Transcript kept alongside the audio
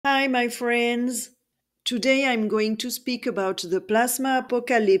Hi, my friends! Today I'm going to speak about the plasma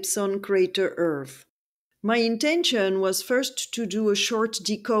apocalypse on crater Earth. My intention was first to do a short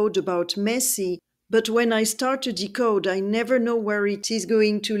decode about Messi, but when I start a decode, I never know where it is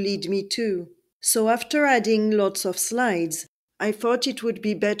going to lead me to. So after adding lots of slides, I thought it would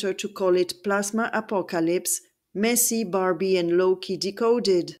be better to call it Plasma Apocalypse, Messi, Barbie, and Loki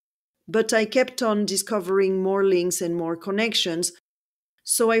Decoded. But I kept on discovering more links and more connections,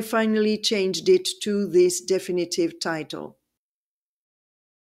 so I finally changed it to this definitive title.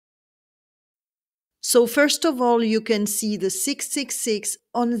 So first of all, you can see the 666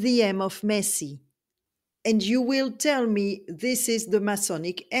 on the M of Messi. And you will tell me this is the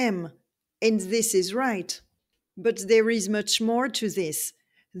Masonic M. And this is right. But there is much more to this.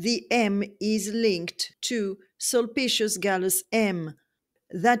 The M is linked to Sulpicius Gallus M.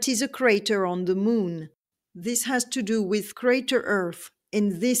 That is a crater on the moon. This has to do with crater Earth,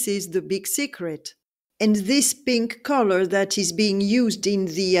 and this is the big secret. And this pink color that is being used in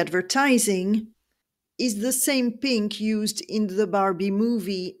the advertising is the same pink used in the Barbie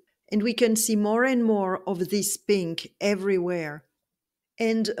movie, and we can see more and more of this pink everywhere.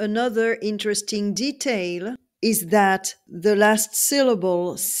 And another interesting detail is that the last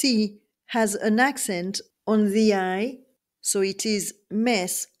syllable, C, has an accent on the I, so it is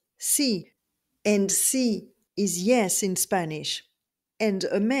mes, si, and si is yes in Spanish. And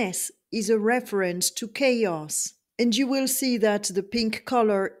a mess is a reference to chaos. And you will see that the pink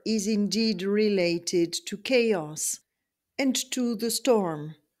color is indeed related to chaos and to the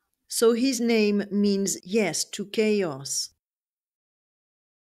storm. So his name means yes to chaos.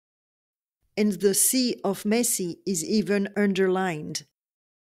 And the C of Messi is even underlined.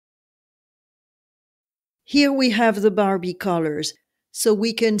 Here we have the Barbie colors, so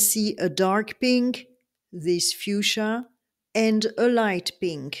we can see a dark pink, this fuchsia, and a light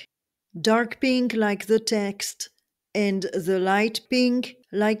pink. Dark pink like the text, and the light pink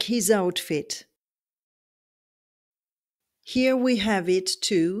like his outfit. Here we have it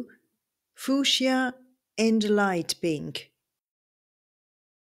too, fuchsia and light pink.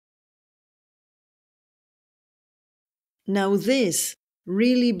 Now this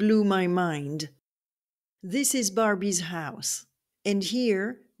really blew my mind. This is Barbie's house, and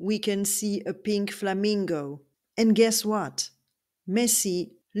here we can see a pink flamingo. And guess what?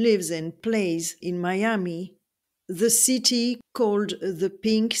 Messi lives and plays in Miami, the city called the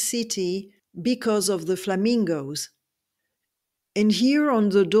Pink City because of the flamingos. And here on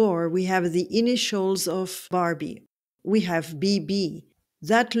the door we have the initials of Barbie. We have BB,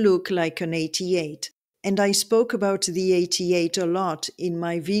 that look like an 88. And I spoke about the 88 a lot in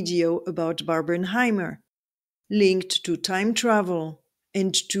my video about Barbenheimer, linked to time travel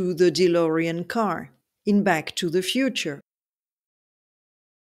and to the DeLorean car in Back to the Future.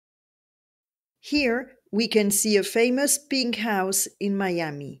 Here we can see a famous pink house in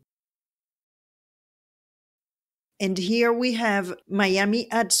Miami. And here we have Miami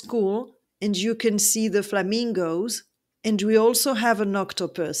at school, and you can see the flamingos, and we also have an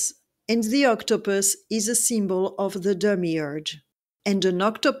octopus. And the octopus is a symbol of the demiurge. And an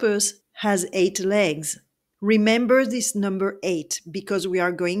octopus has 8 legs. Remember this number 8 because we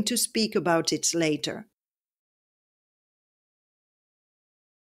are going to speak about it later.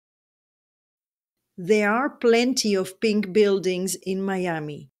 There are plenty of pink buildings in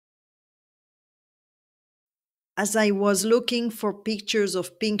Miami. As I was looking for pictures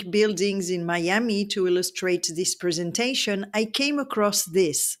of pink buildings in Miami to illustrate this presentation, I came across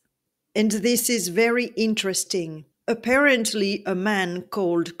this. And this is very interesting. Apparently, a man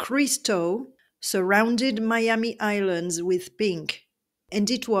called Cristo surrounded Miami Islands with pink.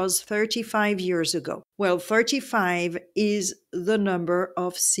 And it was 35 years ago. Well, 35 is the number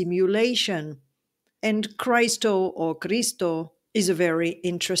of simulation. And Cristo or Cristo is a very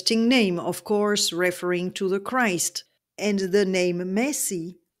interesting name, of course, referring to the Christ. And the name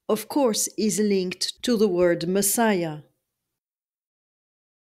Messi, of course, is linked to the word Messiah.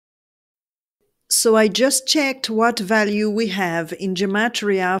 So I just checked what value we have in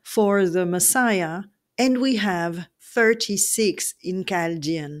Gematria for the Messiah, and we have 36 in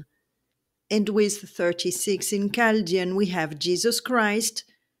Chaldean. And with 36 in Chaldean, we have Jesus Christ,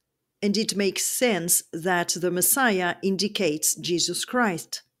 and it makes sense that the Messiah indicates Jesus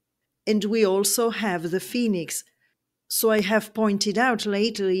Christ. And we also have the phoenix. So I have pointed out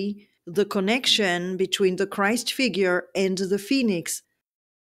lately the connection between the Christ figure and the phoenix.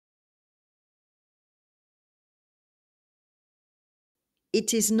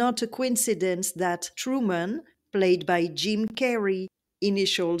 It is not a coincidence that Truman, played by Jim Carrey,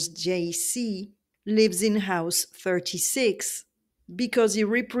 initials JC, lives in house 36. because he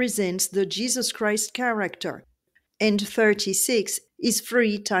represents the Jesus Christ character. And 36 is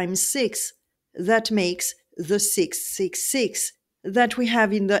 3 times 6. That makes the 666 that we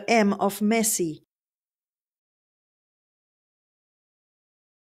have in the M of Messi.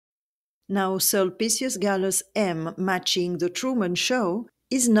 Now, Sulpicius Gallus M matching the Truman Show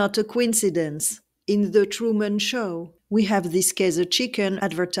is not a coincidence. In the Truman Show, we have this Queso Chicken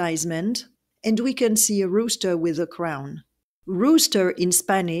advertisement, and we can see a rooster with a crown. Rooster in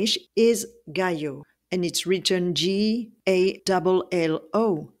Spanish is gallo, and it's written Gallo.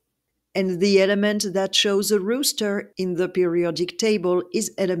 And the element that shows a rooster in the periodic table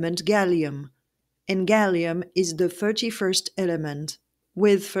is element gallium, and gallium is the 31st element.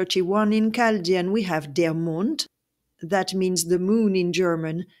 With 31 in Chaldean, we have der Mond, that means the moon in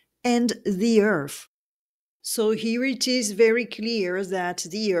German, and the earth. So here it is very clear that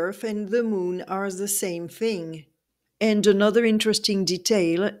the earth and the moon are the same thing. And another interesting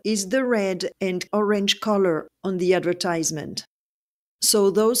detail is the red and orange color on the advertisement. So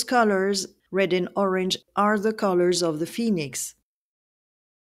those colors, red and orange, are the colors of the phoenix.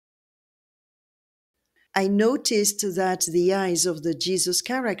 I noticed that the eyes of the Jesus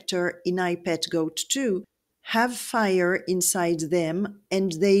character in I Pet Goat 2 have fire inside them,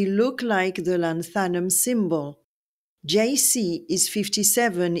 and they look like the lanthanum symbol. JC is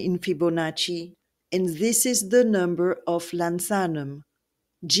 57 in Fibonacci, and this is the number of lanthanum.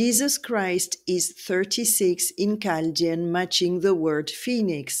 Jesus Christ is 36 in Chaldean, matching the word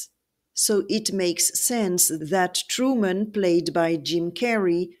phoenix. So it makes sense that Truman, played by Jim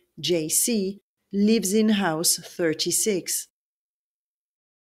Carrey, JC, lives in house 36.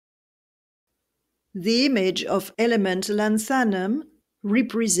 The image of element lanthanum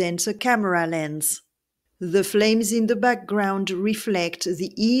represents a camera lens. The flames in the background reflect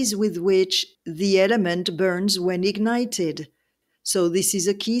the ease with which the element burns when ignited. So this is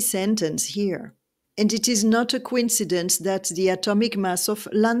a key sentence here. And it is not a coincidence that the atomic mass of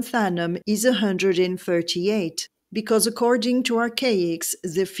lanthanum is 138, because according to archaics,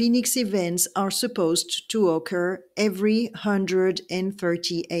 the phoenix events are supposed to occur every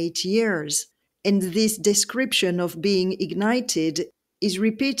 138 years. And this description of being ignited is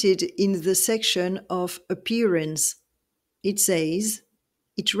repeated in the section of appearance. It says,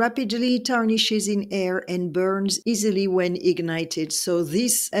 it rapidly tarnishes in air and burns easily when ignited. So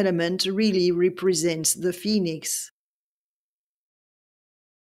this element really represents the phoenix.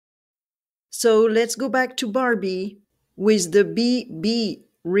 So let's go back to Barbie with the BB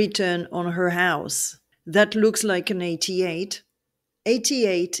written on her house. That looks like an 88.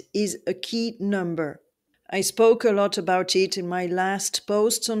 88 is a key number. I spoke a lot about it in my last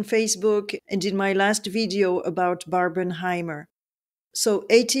posts on Facebook and in my last video about Barbenheimer. So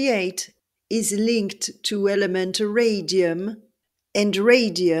 88 is linked to element radium, and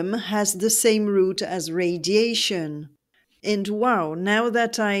radium has the same root as radiation. And wow, now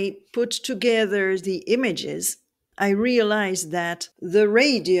that I put together the images, I realize that the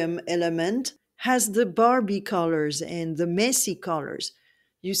radium element has the Barbie colors and the Messi colors.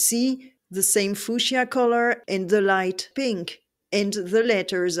 You see the same fuchsia color and the light pink, and the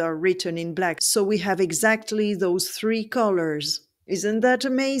letters are written in black. So we have exactly those three colors. Isn't that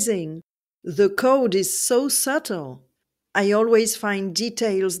amazing? The code is so subtle. I always find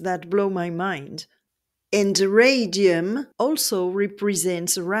details that blow my mind. And radium also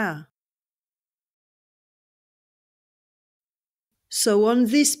represents Ra. So on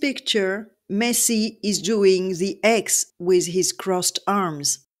this picture, Messi is doing the X with his crossed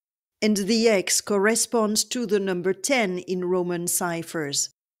arms. And the X corresponds to the number 10 in Roman ciphers.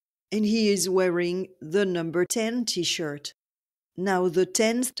 And he is wearing the number 10 t-shirt. Now the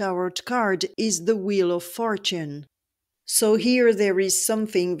 10th tarot card is the Wheel of Fortune. So here there is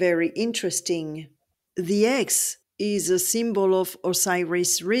something very interesting. The X is a symbol of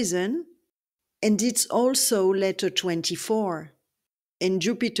Osiris risen, and it's also letter 24. And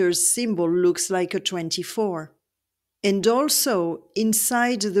Jupiter's symbol looks like a 24. And also,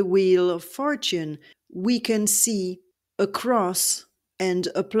 inside the Wheel of Fortune, we can see a cross and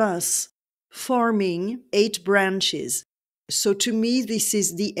a plus, forming 8 branches. So to me, this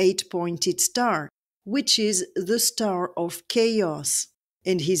is the 8-pointed star, which is the star of chaos.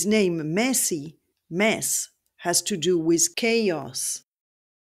 And his name, Messi, mess, has to do with chaos.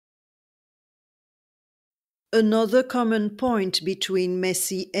 Another common point between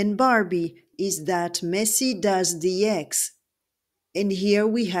Messi and Barbie is that Messi does the X. And here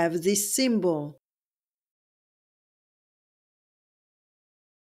we have this symbol.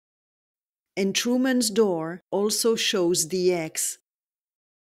 And Truman's door also shows the X.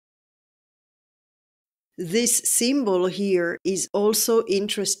 This symbol here is also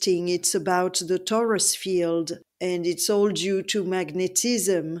interesting. It's about the torus field, and it's all due to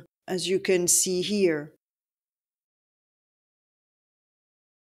magnetism, as you can see here.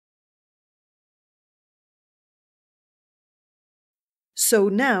 So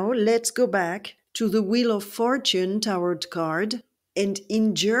now let's go back to the Wheel of Fortune tarot card, and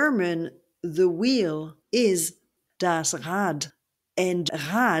in German, the wheel is das Rad, and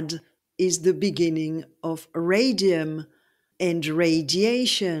Rad is the beginning of radium and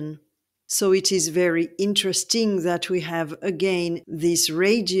radiation. So it is very interesting that we have again this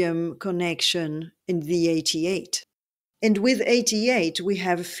radium connection in the 88. And with 88, we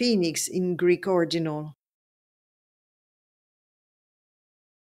have Phoenix in Greek ordinal.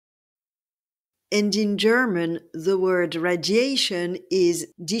 And in German, the word radiation is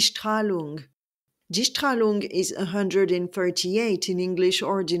die Strahlung. Die Strahlung is 138 in English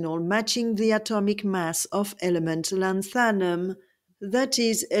ordinal, matching the atomic mass of element lanthanum. That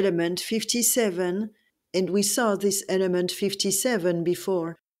is element 57, and we saw this element 57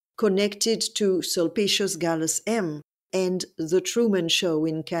 before, connected to Sulpicius Gallus M and the Truman Show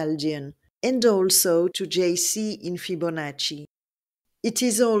in Chaldean, and also to JC in Fibonacci. It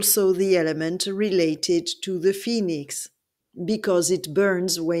is also the element related to the phoenix, because it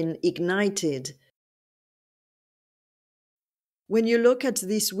burns when ignited. When you look at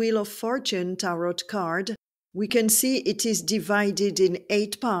this Wheel of Fortune tarot card, we can see it is divided in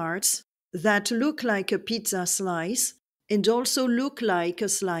 8 parts that look like a pizza slice and also look like a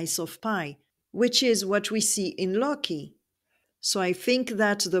slice of pie, which is what we see in Loki. So I think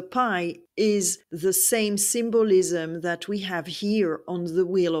that the pie is the same symbolism that we have here on the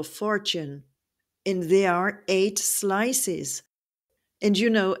Wheel of Fortune. And there are 8 slices. And you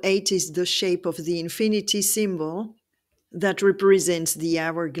know, 8 is the shape of the infinity symbol that represents the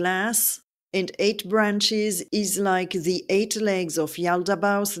hourglass, and 8 branches is like the 8 legs of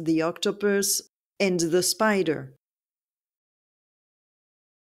Yaldabaoth, the octopus, and the spider.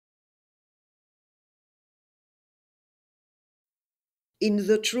 In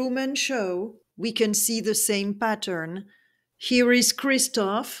the Truman Show, we can see the same pattern. Here is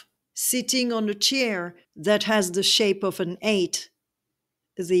Christoph sitting on a chair that has the shape of an 8,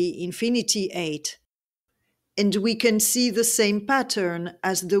 the infinity 8. And we can see the same pattern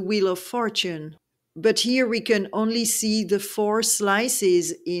as the Wheel of Fortune. But here we can only see the 4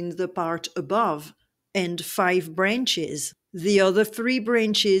 slices in the part above and 5 branches. The other 3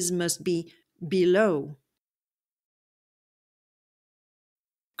 branches must be below.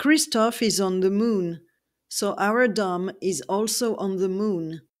 Christoph is on the moon, so our Dom is also on the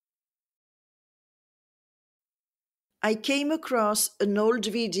moon. I came across an old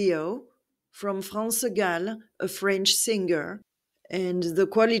video from France Gall, a French singer, and the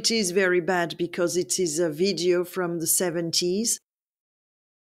quality is very bad because it is a video from the 70s.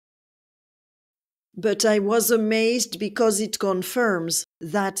 But I was amazed because it confirms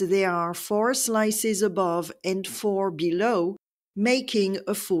that there are 4 slices above and 4 below, making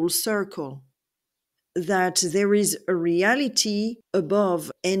a full circle. That there is a reality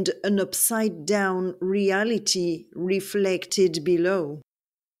above and an upside-down reality reflected below.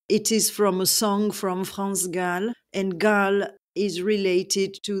 It is from a song from France Gall, and Gall is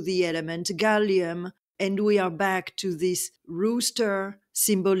related to the element gallium, and we are back to this rooster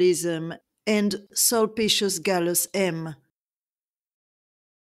symbolism and Sulpicius Gallus M.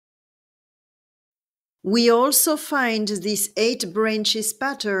 We also find this 8 branches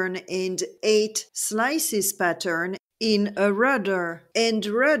pattern and 8 slices pattern in a rudder, and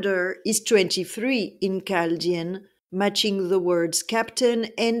rudder is 23 in Chaldean, matching the words captain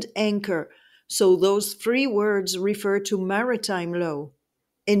and anchor. So those 3 words refer to maritime law.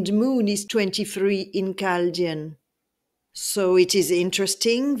 And moon is 23 in Chaldean. So it is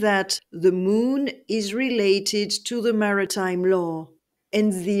interesting that the moon is related to the maritime law.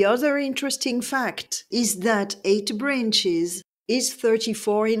 And the other interesting fact is that 8 branches is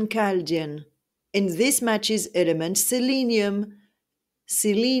 34 in Chaldean. And this matches element selenium.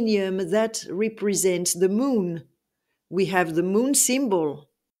 Selenium that represents the moon. We have the moon symbol.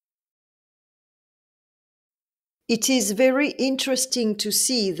 It is very interesting to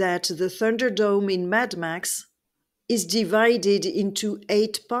see that the Thunderdome in Mad Max is divided into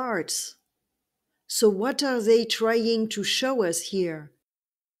 8 parts. So what are they trying to show us here?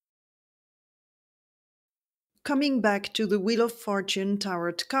 Coming back to the Wheel of Fortune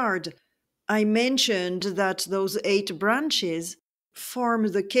tarot card, I mentioned that those 8 branches form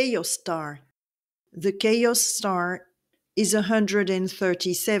the Chaos Star. The Chaos Star is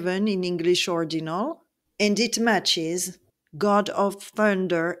 137 in English ordinal, and it matches God of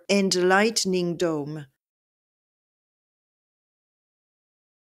Thunder and Lightning Dome.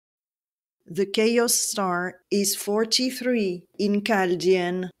 The chaos star is 43 in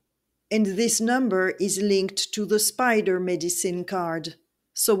Chaldean, and this number is linked to the spider medicine card.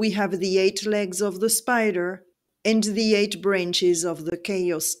 So we have the 8 legs of the spider and the 8 branches of the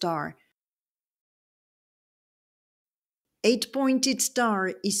chaos star. 8-pointed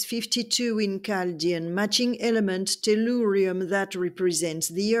star is 52 in Chaldean, matching element tellurium that represents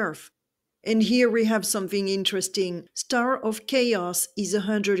the Earth. And here we have something interesting. Star of Chaos is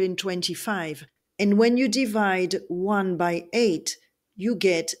 125. And when you divide 1 by 8, you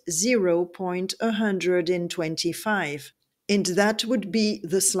get 0.125. And that would be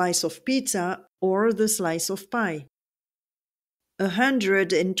the slice of pizza or the slice of pie.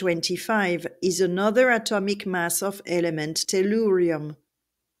 125 is another atomic mass of element tellurium.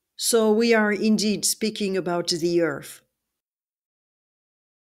 So we are indeed speaking about the Earth.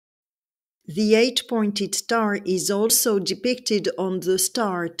 The 8-pointed star is also depicted on the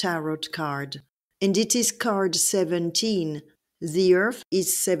Star Tarot card, and it is card 17. The Earth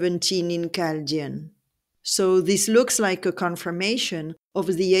is 17 in Chaldean. So this looks like a confirmation of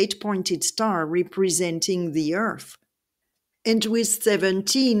the 8-pointed star representing the Earth. And with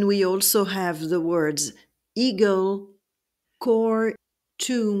 17 we also have the words eagle, core,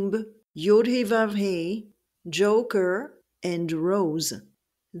 tomb, Yod-Heh-Vav-Heh, joker, and rose.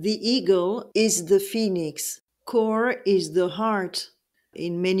 The eagle is the phoenix. Core is the heart.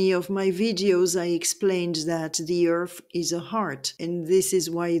 In many of my videos, I explained that the earth is a heart, and this is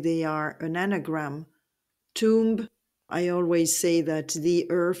why they are an anagram. Tomb, I always say that the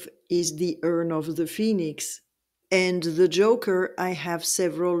earth is the urn of the phoenix. And the joker, I have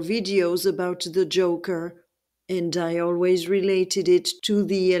several videos about the joker, and I always related it to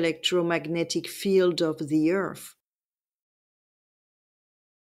the electromagnetic field of the earth.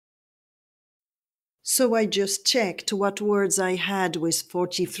 So I just checked what words I had with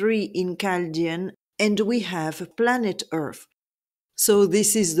 43 in Chaldean, and we have planet Earth. So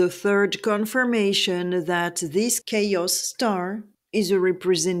this is the third confirmation that this chaos star is a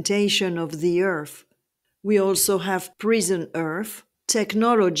representation of the Earth. We also have prison Earth,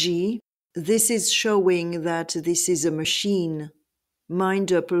 technology. This is showing that this is a machine. Mind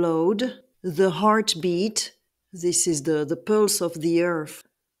upload, the heartbeat. This is the pulse of the Earth.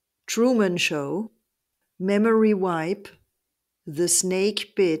 Truman Show. Memory wipe, the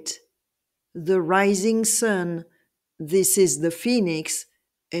snake pit, the rising sun, this is the phoenix,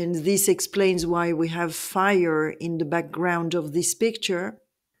 and this explains why we have fire in the background of this picture.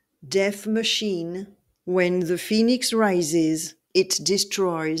 Death machine, when the phoenix rises, it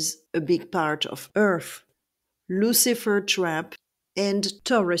destroys a big part of Earth. Lucifer trap and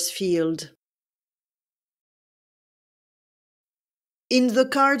Taurus field. In the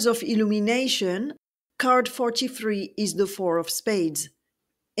cards of illumination, card 43 is the 4 of spades,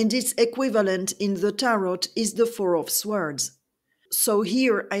 and its equivalent in the tarot is the 4 of swords. So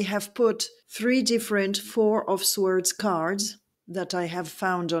here I have put 3 different 4 of swords cards that I have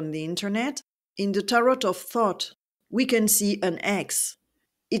found on the internet. In the tarot of thought, we can see an X.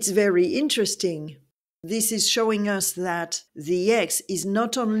 It's very interesting. This is showing us that the X is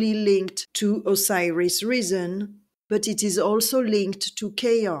not only linked to Osiris reason, but it is also linked to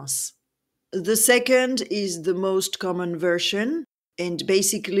chaos. The second is the most common version, and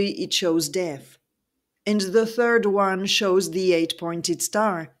basically it shows death. And the third one shows the 8-pointed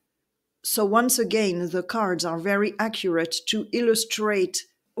star. So once again, the cards are very accurate to illustrate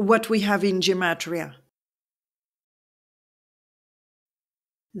what we have in Gematria.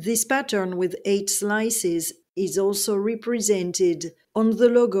 This pattern with 8 slices is also represented on the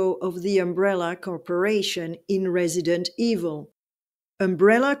logo of the Umbrella Corporation in Resident Evil.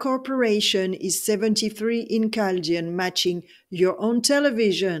 Umbrella Corporation is 73 in Chaldean, matching your own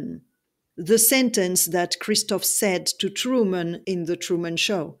television. The sentence that Christoph said to Truman in The Truman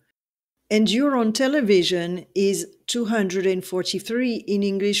Show. And your own television is 243 in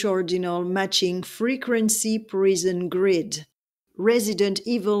English Ordinal, matching Frequency Prison Grid. Resident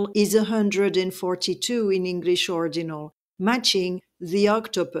Evil is 142 in English Ordinal, matching the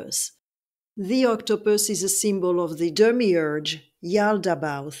octopus. The octopus is a symbol of the demiurge,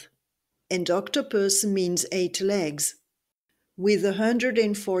 Yaldabaoth, and octopus means 8 legs. With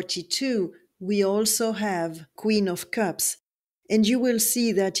 142, we also have Queen of Cups, and you will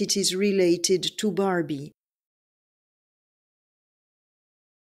see that it is related to Barbie.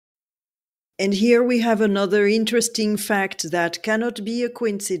 And here we have another interesting fact that cannot be a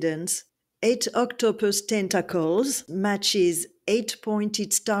coincidence. 8 octopus tentacles matches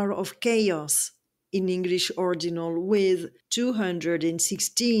 8-pointed star of chaos in English Ordinal with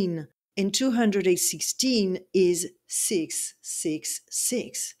 216, and 216 is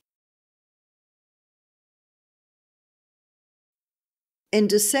 666. And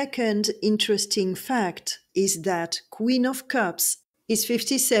the second interesting fact is that Queen of Cups is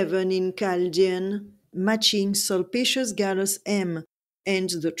 57 in Chaldean, matching Sulpicius Gallus M and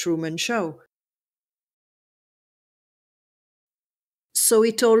The Truman Show. So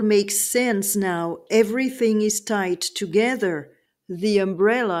it all makes sense now. Everything is tied together. The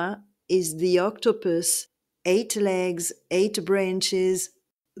umbrella is the octopus, 8 legs, 8 branches,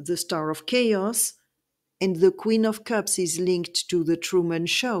 the Star of Chaos, and the Queen of Cups is linked to The Truman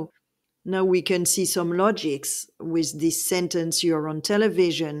Show. Now we can see some logics with this sentence you're on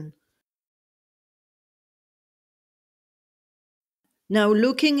television. Now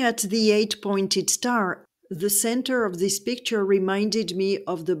looking at the 8-pointed star, the center of this picture reminded me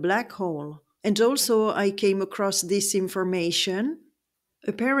of the black hole. And also I came across this information.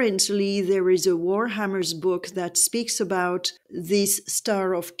 Apparently there is a Warhammer's book that speaks about this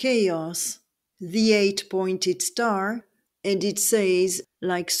star of chaos, the 8-pointed star, and it says,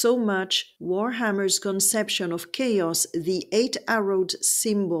 like so much, Warhammer's conception of chaos, the 8-arrowed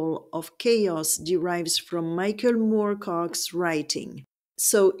symbol of chaos derives from Michael Moorcock's writing.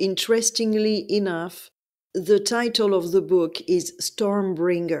 So interestingly enough, the title of the book is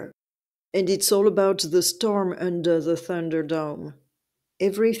Stormbringer, and it's all about the storm under the Thunderdome.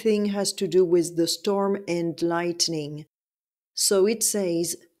 Everything has to do with the storm and lightning. So it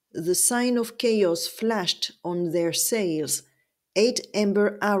says, the sign of chaos flashed on their sails, 8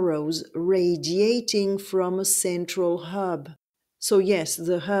 amber arrows radiating from a central hub. So yes,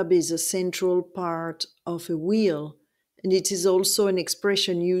 the hub is a central part of a wheel, and it is also an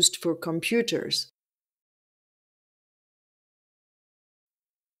expression used for computers.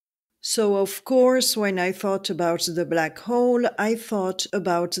 So of course, when I thought about the black hole, I thought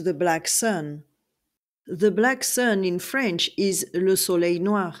about the black sun. The black sun in French is le soleil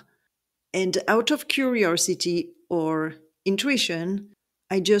noir. And out of curiosity or intuition,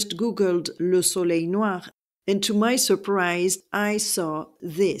 I just Googled le soleil noir. And to my surprise, I saw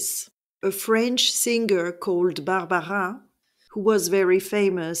this. A French singer called Barbara, who was very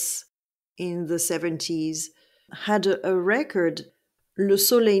famous in the 70s, had a record. Le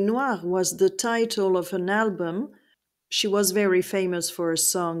Soleil Noir was the title of an album. She was very famous for a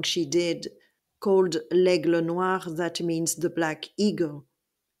song she did called L'Aigle Noir, that means the black eagle.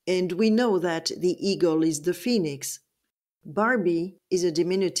 And we know that the eagle is the phoenix. Barbie is a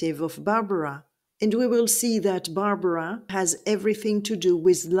diminutive of Barbara, and we will see that Barbara has everything to do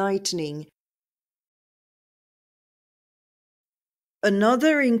with lightning.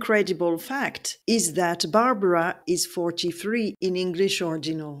 Another incredible fact is that Barbara is 43 in English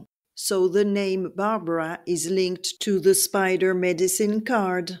original. So the name Barbara is linked to the spider medicine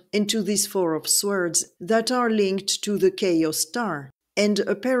card and to these 4 of swords that are linked to the Chaos Star. And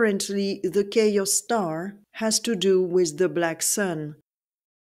apparently the Chaos Star has to do with the black sun.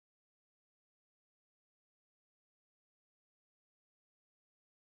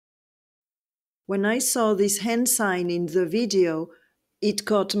 When I saw this hand sign in the video, it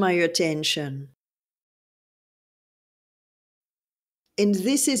caught my attention. And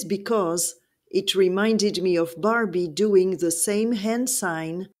this is because it reminded me of Barbie doing the same hand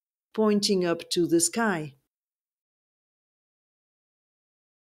sign, pointing up to the sky.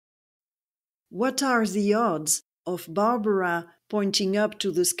 What are the odds of Barbara pointing up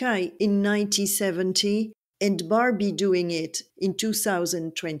to the sky in 1970 and Barbie doing it in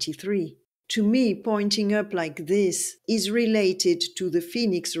 2023? To me, pointing up like this is related to the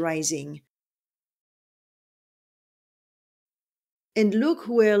phoenix rising. And look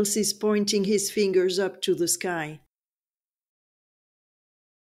who else is pointing his fingers up to the sky.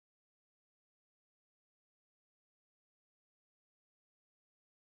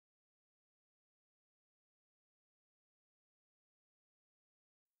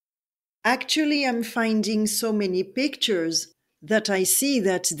 Actually, I'm finding so many pictures that I see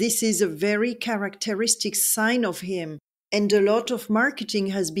that this is a very characteristic sign of him, and a lot of marketing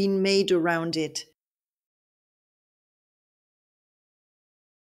has been made around it.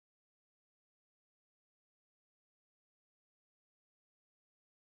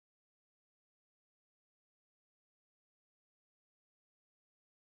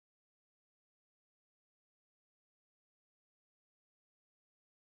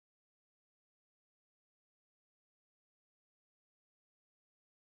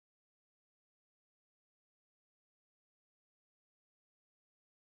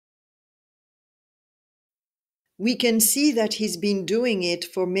 We can see that he's been doing it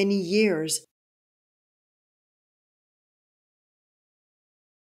for many years.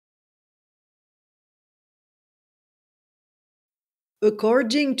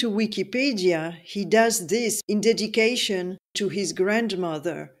 According to Wikipedia, he does this in dedication to his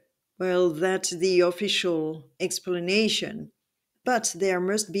grandmother. Well, that's the official explanation. But there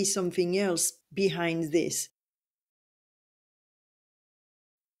must be something else behind this.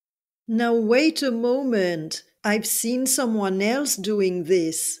 Now, wait a moment. I've seen someone else doing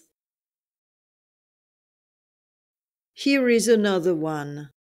this. Here is another one.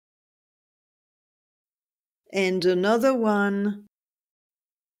 And another one.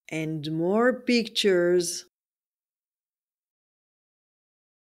 And more pictures.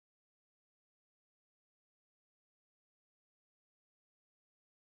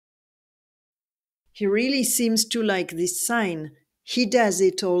 He really seems to like this sign. He does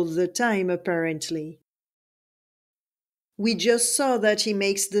it all the time, apparently. We just saw that he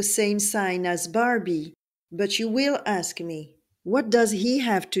makes the same sign as Barbie. But you will ask me, what does he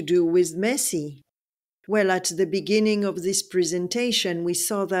have to do with Messi? Well, at the beginning of this presentation, we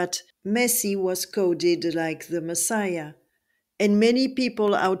saw that Messi was coded like the Messiah. And many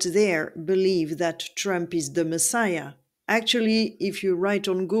people out there believe that Trump is the Messiah. Actually, if you write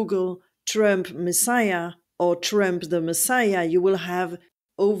on Google Trump Messiah or Trump the Messiah, you will have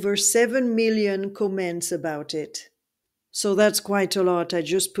over 7 million comments about it. So that's quite a lot. I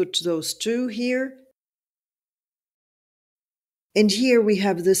just put those two here. And here we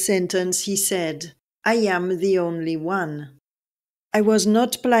have the sentence he said, "I am the only one." I was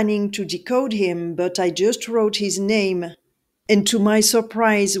not planning to decode him, but I just wrote his name. And to my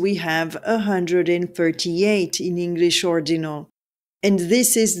surprise, we have 138 in English ordinal. And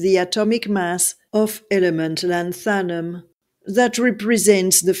this is the atomic mass of element lanthanum that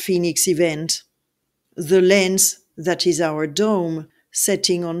represents the Phoenix event. The lens, that is our dome,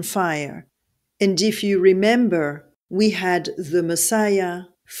 setting on fire. And if you remember, we had the Messiah,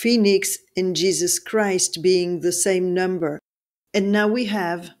 Phoenix, and Jesus Christ being the same number. And now we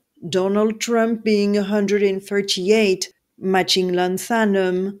have Donald Trump being 138, matching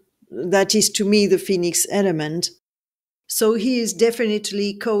lanthanum, that is to me the Phoenix element. So he is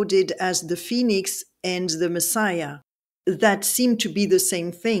definitely coded as the Phoenix and the Messiah. That seem to be the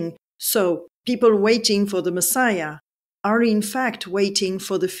same thing. So people waiting for the Messiah are in fact waiting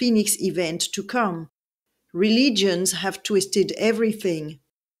for the Phoenix event to come. Religions have twisted everything.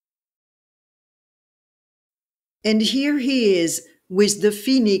 And here he is with the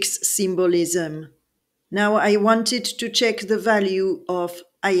Phoenix symbolism. Now I wanted to check the value of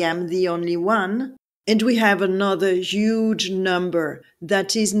 "I am the only one," and we have another huge number,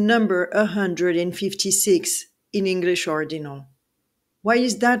 that is number 156 in English ordinal. Why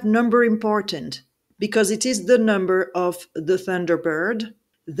is that number important? Because it is the number of the Thunderbird,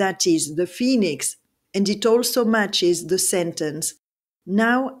 that is the Phoenix, and it also matches the sentence,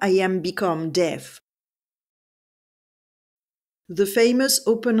 "Now I am become deaf." The famous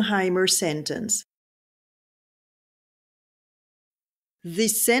Oppenheimer sentence.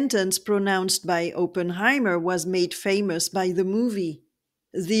 This sentence pronounced by Oppenheimer was made famous by the movie.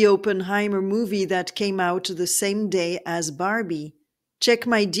 The Oppenheimer movie that came out the same day as Barbie. Check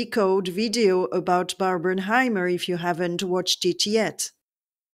my decode video about Barbenheimer if you haven't watched it yet.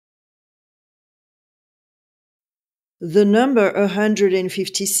 The number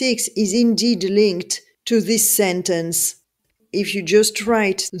 156 is indeed linked to this sentence. If you just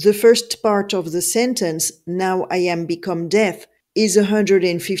write the first part of the sentence, "Now I am become deaf," is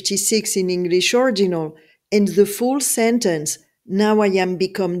 156 in English ordinal, and the full sentence, "Now I am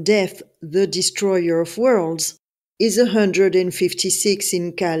become deaf, the destroyer of worlds," is 156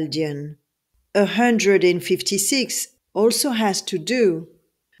 in Chaldean. 156 also has to do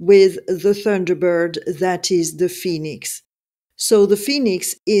with the Thunderbird, that is the Phoenix. So the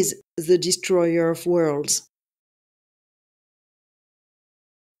Phoenix is the destroyer of worlds.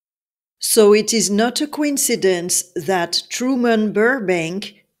 So it is not a coincidence that Truman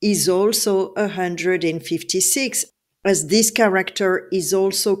Burbank is also 156, as this character is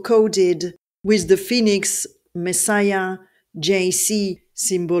also coded with the Phoenix Messiah JC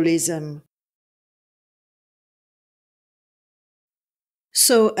symbolism.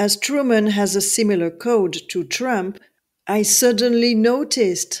 So as Truman has a similar code to Trump, I suddenly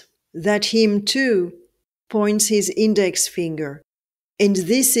noticed that him too points his index finger. And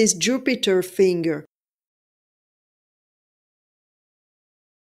this is Jupiter finger.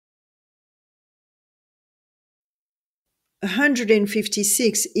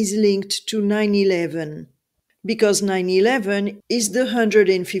 "156 is linked to 9/11 because 9/11 is the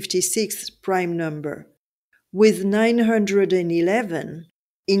 156th prime number. With 911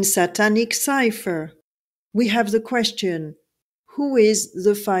 in satanic cipher, we have the question, who is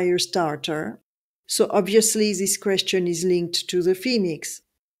the fire starter? So obviously this question is linked to the phoenix.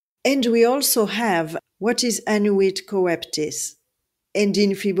 And we also have what is Annuit Coeptis. And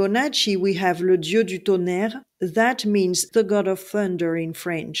in Fibonacci, we have le dieu du tonnerre, that means the god of thunder in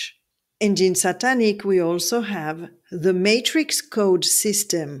French. And in Satanic, we also have the matrix code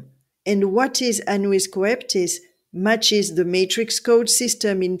system. And what is Annuit Coeptis matches the matrix code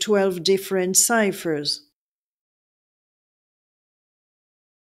system in 12 different ciphers.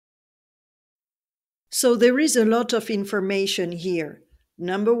 So there is a lot of information here.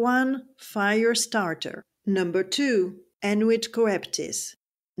 Number 1, fire starter. Number 2, Annuit Coeptis.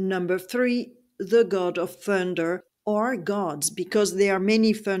 Number 3, the god of thunder, or gods, because there are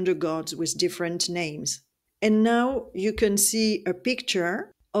many thunder gods with different names. And now you can see a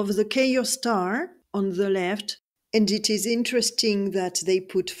picture of the chaos star on the left, and it is interesting that they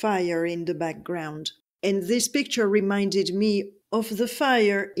put fire in the background. And this picture reminded me of the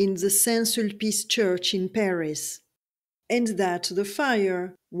fire in the Saint-Sulpice church in Paris, and that the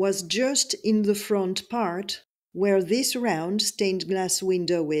fire was just in the front part where this round stained glass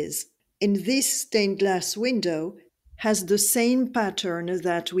window is. And this stained glass window has the same pattern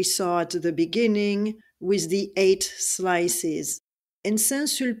that we saw at the beginning with the 8 slices. And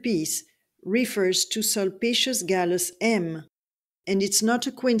Saint-Sulpice refers to Sulpicius Gallus M. And it's not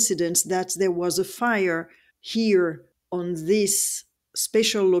a coincidence that there was a fire here on this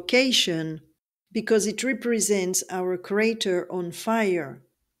special location, because it represents our crater on fire,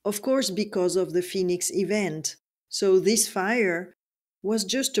 of course because of the Phoenix event. So this fire was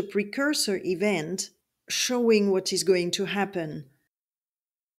just a precursor event showing what is going to happen.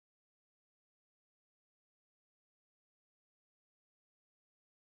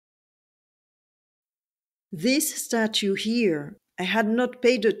 This statue here, I had not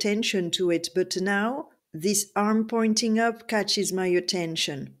paid attention to it, but now this arm pointing up catches my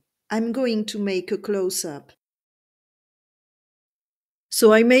attention. I'm going to make a close-up.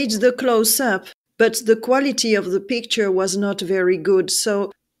 So I made the close-up, but the quality of the picture was not very good,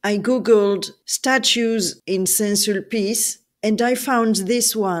 so I googled statues in Saint-Sulpice, and I found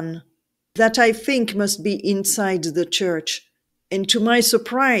this one that I think must be inside the church. And to my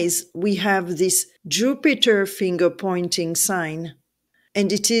surprise, we have this Jupiter finger-pointing sign.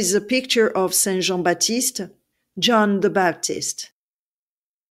 And it is a picture of Saint Jean-Baptiste, John the Baptist.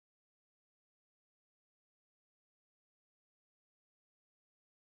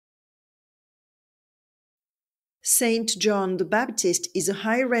 Saint John the Baptist is a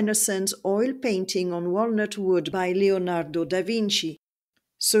high Renaissance oil painting on walnut wood by Leonardo da Vinci.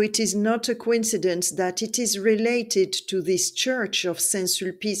 So it is not a coincidence that it is related to this church of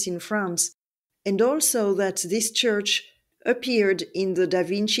Saint-Sulpice in France, and also that this church appeared in the Da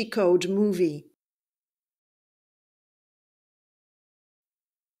Vinci Code movie.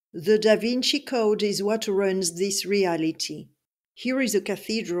 The Da Vinci Code is what runs this reality. Here is a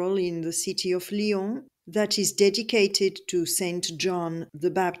cathedral in the city of Lyon that is dedicated to Saint John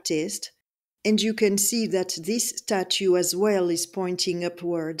the Baptist, and you can see that this statue as well is pointing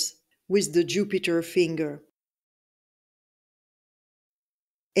upwards with the Jupiter finger.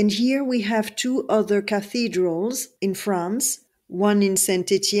 And here we have 2 other cathedrals in France, one in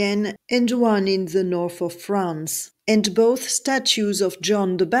Saint-Étienne and one in the north of France. And both statues of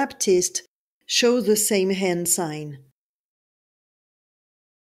John the Baptist show the same hand sign.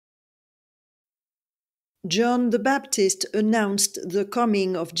 John the Baptist announced the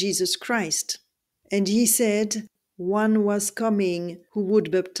coming of Jesus Christ, and he said, "One was coming who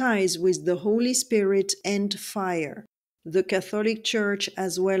would baptize with the Holy Spirit and fire." The Catholic Church,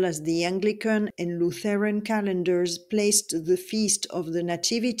 as well as the Anglican and Lutheran calendars, placed the feast of the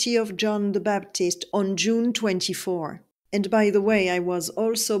Nativity of John the Baptist on June 24. And by the way, I was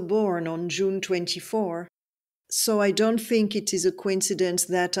also born on June 24. So I don't think it is a coincidence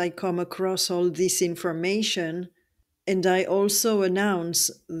that I come across all this information, and I also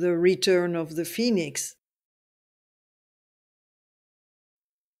announce the return of the Phoenix.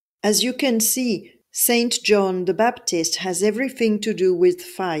 As you can see, Saint John the Baptist has everything to do with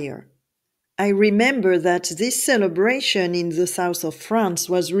fire. I remember that this celebration in the south of France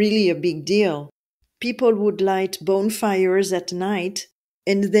was really a big deal. People would light bonfires at night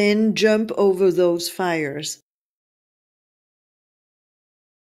and then jump over those fires.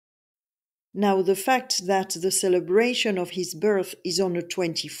 Now, the fact that the celebration of his birth is on a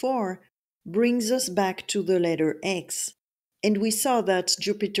 24 brings us back to the letter X. And we saw that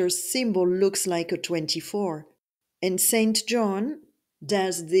Jupiter's symbol looks like a 24. And Saint John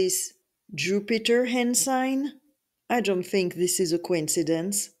does this Jupiter hand sign. I don't think this is a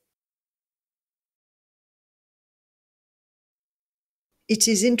coincidence. It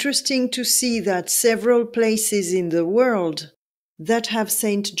is interesting to see that several places in the world that have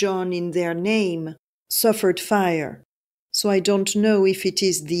Saint John in their name suffered fire. So I don't know if it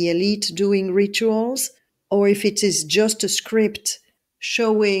is the elite doing rituals or if it is just a script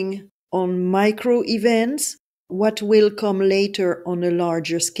showing on micro events what will come later on a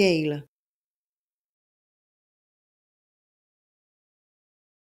larger scale.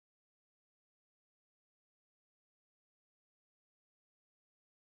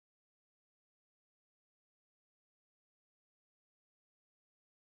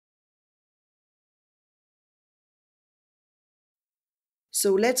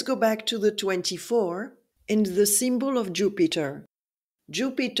 So let's go back to the 24 and the symbol of Jupiter.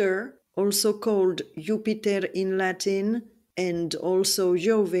 Jupiter, also called Jupiter in Latin and also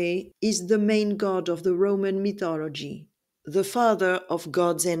Jove, is the main god of the Roman mythology, the father of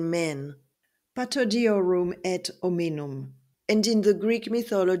gods and men, Pater Diorum et Hominum. And in the Greek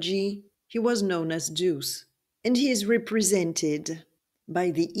mythology, he was known as Zeus, and he is represented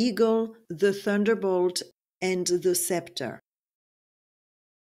by the eagle, the thunderbolt, and the scepter.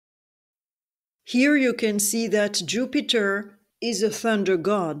 Here you can see that Jupiter is a thunder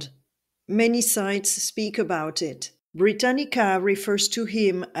god. Many sites speak about it. Britannica refers to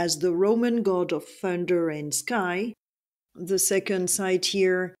him as the Roman god of thunder and sky. The second site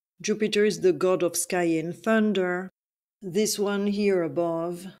here, Jupiter is the god of sky and thunder. This one here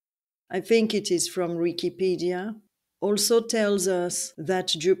above, I think it is from Wikipedia, also tells us that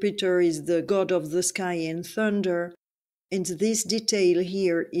Jupiter is the god of the sky and thunder. And this detail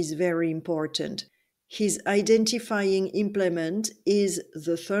here is very important. His identifying implement is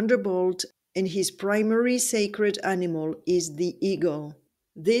the thunderbolt, and his primary sacred animal is the eagle.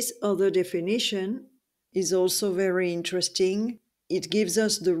 This other definition is also very interesting. It gives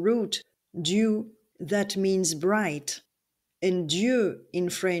us the root Dieu, that means bright, and Dieu in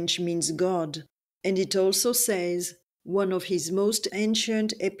French means God. And it also says one of his most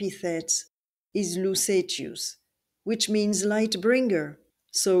ancient epithets is Lucetius, which means light bringer.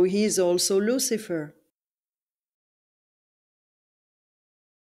 So he is also Lucifer.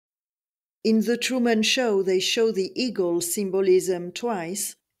 In the Truman Show, they show the eagle symbolism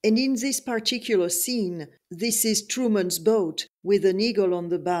twice, and in this particular scene, this is Truman's boat with an eagle on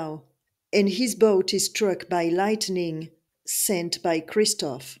the bow, and his boat is struck by lightning sent by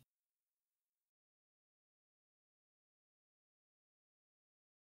Christoph.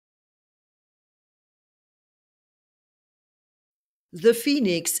 The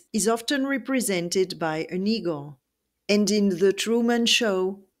phoenix is often represented by an eagle, and in the Truman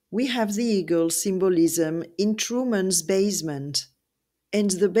Show, we have the eagle symbolism in Truman's basement, and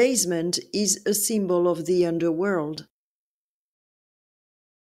the basement is a symbol of the underworld.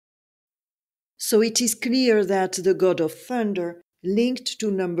 So it is clear that the god of thunder, linked to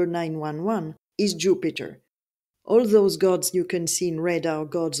number 911, is Jupiter. All those gods you can see in red are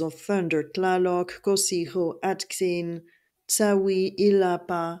gods of thunder: Tlaloc, Kosiho, Atkin, Tsawi,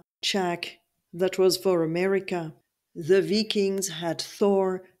 Ilapa, Chak. That was for America. The Vikings had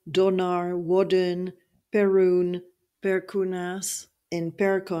Thor, Donar, Woden, Perun, Perkunas, and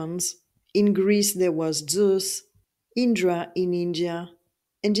Perkons. In Greece there was Zeus, Indra in India,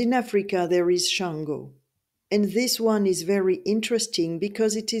 and in Africa there is Shango. And this one is very interesting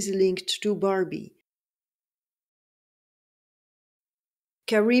because it is linked to Barbie.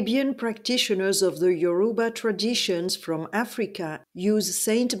 Caribbean practitioners of the Yoruba traditions from Africa use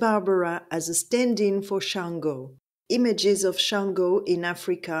Saint Barbara as a stand-in for Shango. Images of Shango in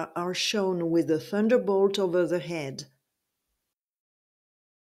Africa are shown with a thunderbolt over the head.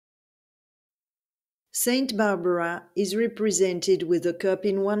 Saint Barbara is represented with a cup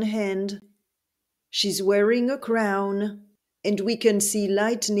in one hand. She's wearing a crown, and we can see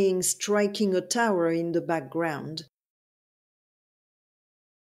lightning striking a tower in the background.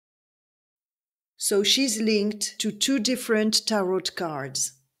 So she's linked to two different tarot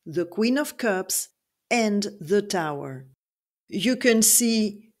cards, the Queen of Cups and the Tower. You can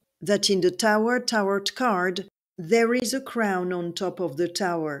see that in the Tower tarot card, there is a crown on top of the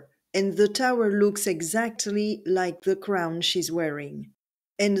tower, and the tower looks exactly like the crown she's wearing.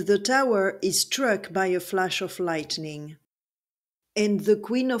 And the tower is struck by a flash of lightning. And the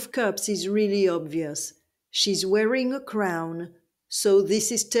Queen of Cups is really obvious. She's wearing a crown, so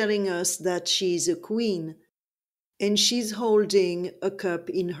this is telling us that she is a queen, and she's holding a cup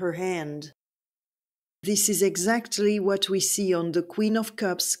in her hand. This is exactly what we see on the Queen of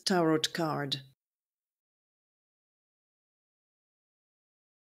Cups tarot card.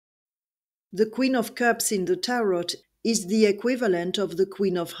 The Queen of Cups in the tarot is the equivalent of the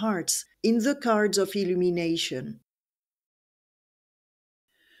Queen of Hearts in the cards of illumination.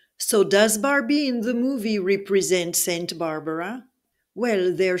 So does Barbie in the movie represent Saint Barbara?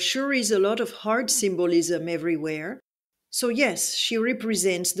 Well, there sure is a lot of heart symbolism everywhere. So yes, she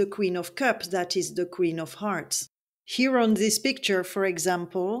represents the Queen of Cups, that is the Queen of Hearts. Here on this picture, for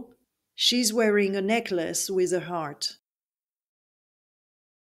example, she's wearing a necklace with a heart.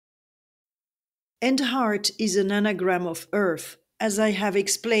 And heart is an anagram of earth, as I have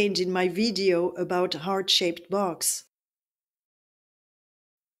explained in my video about heart-shaped box.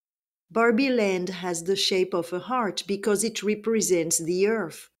 Barbie Land has the shape of a heart because it represents the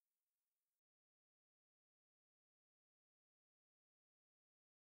earth.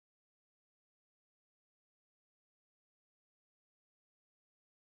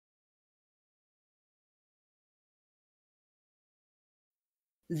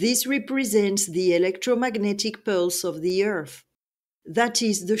 This represents the electromagnetic pulse of the earth. That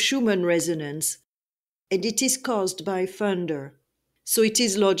is the Schumann resonance, and it is caused by thunder. So it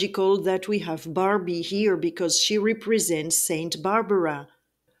is logical that we have Barbie here because she represents Saint Barbara,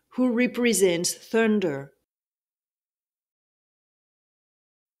 who represents thunder.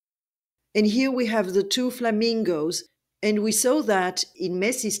 And here we have the two flamingos, and we saw that in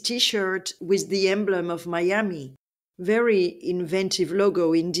Messi's t-shirt with the emblem of Miami. Very inventive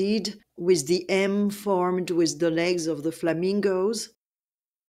logo indeed, with the M formed with the legs of the flamingos.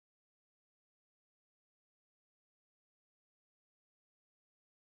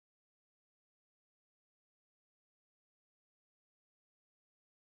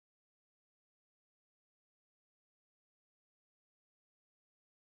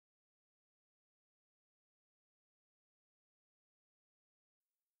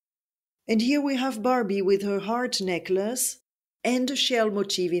 And here we have Barbie with her heart necklace and a shell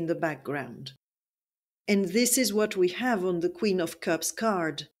motif in the background. And this is what we have on the Queen of Cups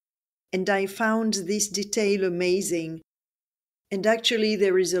card. And I found this detail amazing. And actually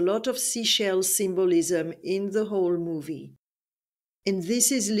there is a lot of seashell symbolism in the whole movie. And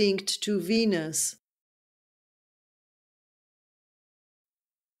this is linked to Venus.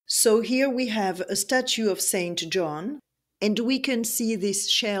 So here we have a statue of Saint John, and we can see this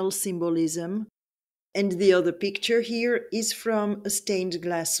shell symbolism. And the other picture here is from a stained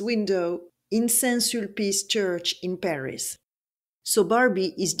glass window in Saint-Sulpice Church in Paris. So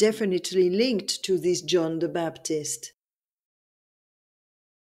Barbie is definitely linked to this John the Baptist.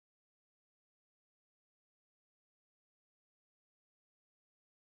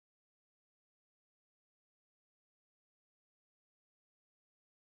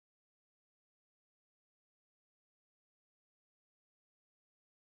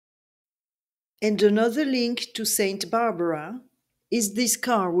 And another link to Saint Barbara is this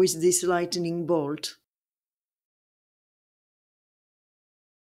car with this lightning bolt.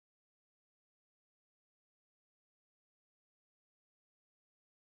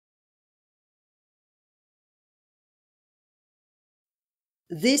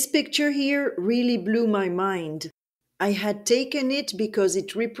 This picture here really blew my mind. I had taken it because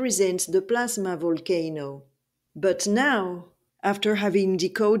it represents the plasma volcano. But now, after having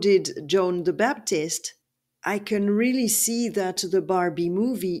decoded John the Baptist, I can really see that the Barbie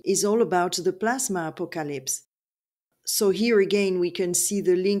movie is all about the plasma apocalypse. So here again we can see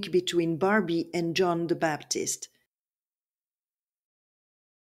the link between Barbie and John the Baptist.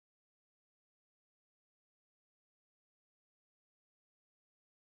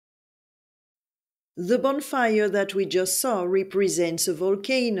 The bonfire that we just saw represents a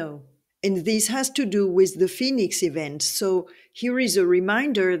volcano, and this has to do with the Phoenix event. So here is a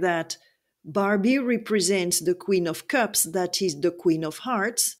reminder that Barbie represents the Queen of Cups, that is the Queen of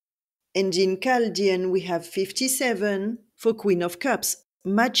Hearts, and in Chaldean we have 57 for Queen of Cups,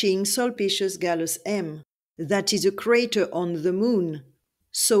 matching Sulpicius Gallus M. That is a crater on the moon.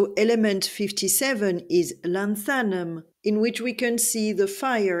 So element 57 is lanthanum, in which we can see the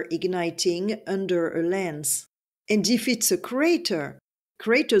fire igniting under a lens. And if it's a crater,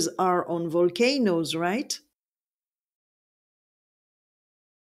 craters are on volcanoes, right?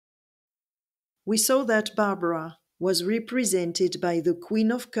 We saw that Barbara was represented by the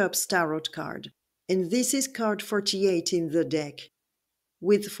Queen of Cups tarot card, and this is card 48 in the deck.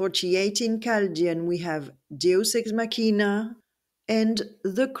 With 48 in Chaldean, we have Deus Ex Machina and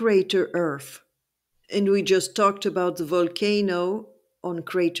the crater Earth. And we just talked about the volcano on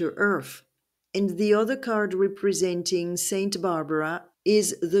crater Earth. And the other card representing Saint Barbara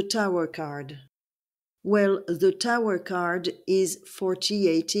is the Tower card. Well, the Tower card is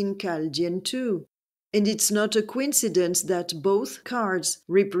 48 in Chaldean too. And it's not a coincidence that both cards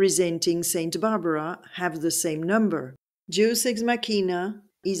representing Saint Barbara have the same number. Deus Ex Machina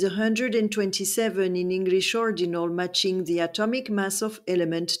is 127 in English ordinal, matching the atomic mass of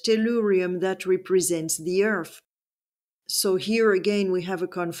element tellurium that represents the Earth. So here again we have a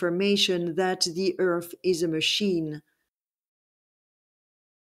confirmation that the Earth is a machine.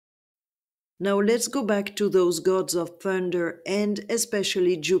 Now let's go back to those gods of thunder and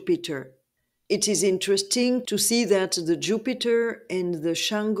especially Jupiter. It is interesting to see that the Jupiter and the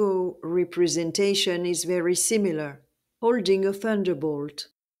Shango representation is very similar, holding a thunderbolt.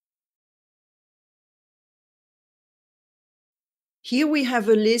 Here we have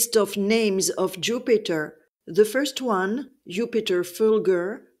a list of names of Jupiter. The first one, Jupiter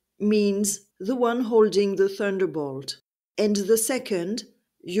Fulgur, means the one holding the thunderbolt. And the second,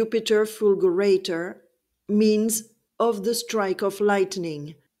 Jupiter Fulgurator, means of the strike of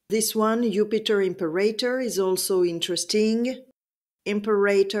lightning. This one, Jupiter Imperator, is also interesting.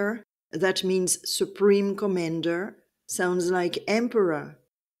 Imperator, that means supreme commander, sounds like emperor.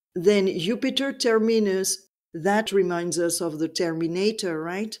 Then Jupiter Terminus, that reminds us of the Terminator,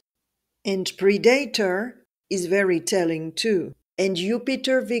 right? And Predator is very telling too. And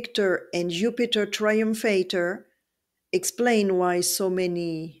Jupiter Victor and Jupiter Triumphator explain why so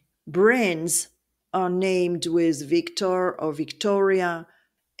many brands are named with Victor or Victoria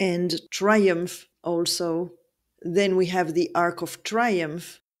and Triumph also. Then we have the Arc of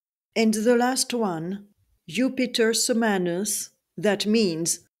Triumph. And the last one, Jupiter Summanus, that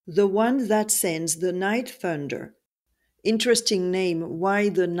means the one that sends the night thunder. Interesting name, why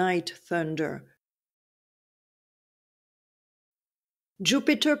the night thunder?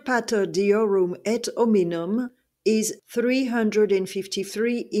 Jupiter Pater Diorum et Hominum is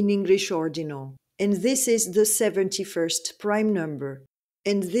 353 in English ordinal, and this is the 71st prime number.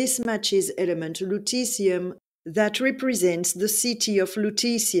 And this matches element lutetium that represents the city of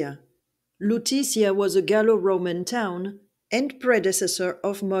Lutetia. Lutetia was a Gallo-Roman town and predecessor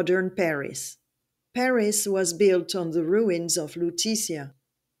of modern Paris. Paris was built on the ruins of Lutetia,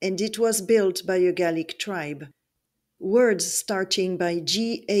 and it was built by a Gallic tribe. Words starting by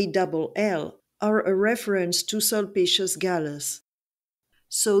G-A-L-L are a reference to Sulpicius Gallus.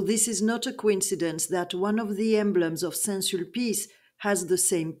 So this is not a coincidence that one of the emblems of Saint-Sulpice has the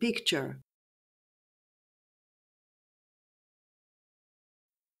same picture.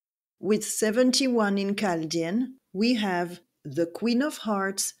 With 71 in Chaldean, we have the Queen of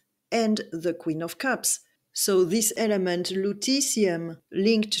Hearts and the Queen of Cups. So this element lutetium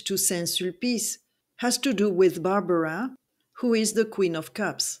linked to Saint-Sulpice has to do with Barbara, who is the Queen of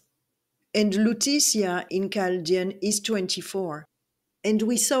Cups. And Lutetia in Chaldean is 24. And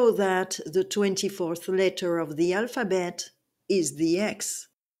we saw that the 24th letter of the alphabet is the X.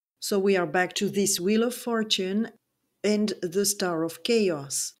 So we are back to this Wheel of Fortune and the Star of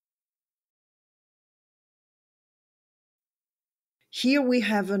Chaos. Here we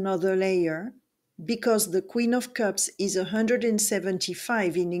have another layer, because the Queen of Cups is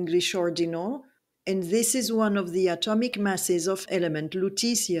 175 in English ordinal, and this is one of the atomic masses of element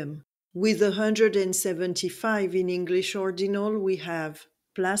lutetium. With 175 in English ordinal, we have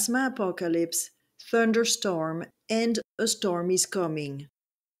plasma apocalypse, thunderstorm, and a storm is coming.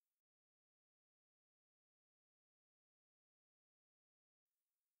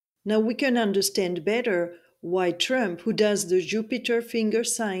 Now we can understand better why Trump, who does the Jupiter finger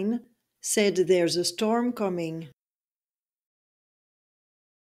sign, said there's a storm coming.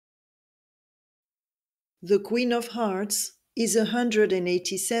 The Queen of Hearts is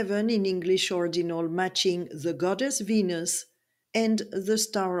 187 in English ordinal, matching the goddess Venus and the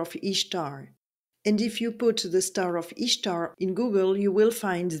Star of Ishtar. And if you put the Star of Ishtar in Google, you will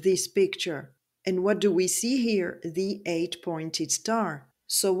find this picture. And what do we see here? The 8-pointed star.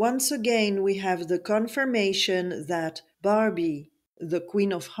 So once again, we have the confirmation that Barbie, the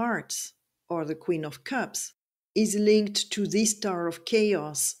Queen of Hearts, or the Queen of Cups, is linked to this Star of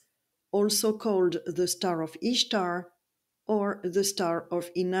Chaos, also called the Star of Ishtar or the Star of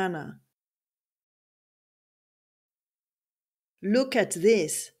Inanna. Look at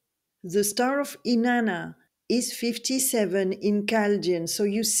this. The Star of Inanna is 57 in Chaldean, so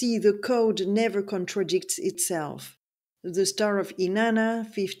you see the code never contradicts itself. The Star of Inanna,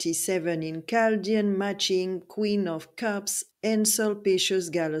 57 in Chaldean, matching Queen of Cups and Sulpicius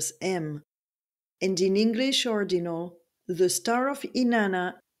Gallus M. And in English ordinal, the Star of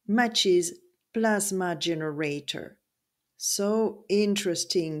Inanna matches Plasma Generator. So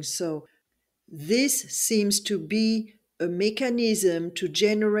interesting. So this seems to be a mechanism to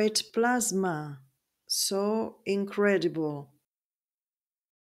generate plasma. So incredible.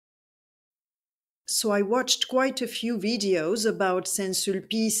 So I watched quite a few videos about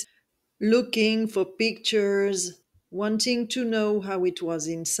Saint-Sulpice, looking for pictures wanting to know how it was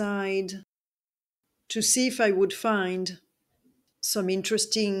inside, to see if I would find some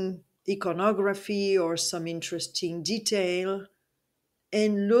interesting iconography or some interesting detail.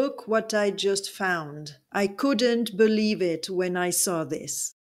 And look what I just found. I couldn't believe it when I saw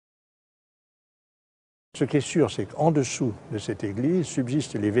this. Ce qui est sûr, c'est qu'en dessous de cette église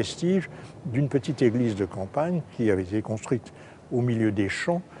subsistent les vestiges d'une petite église de campagne qui avait été construite au milieu des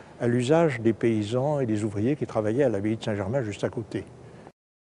champs à l'usage des paysans et des ouvriers qui travaillaient à l'abbaye de Saint-Germain juste à côté.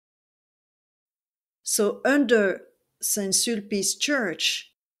 So under St. Sulpice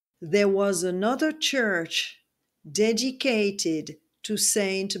Church, there was another church dedicated to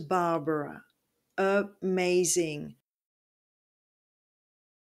Saint Barbara. Amazing.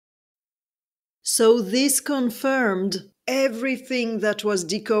 So this confirmed everything that was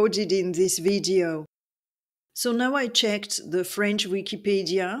decoded in this video. So now I checked the French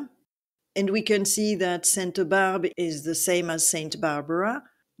Wikipedia, and we can see that Sainte Barbe is the same as Saint Barbara,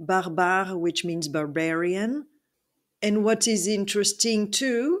 barbare, which means barbarian. And what is interesting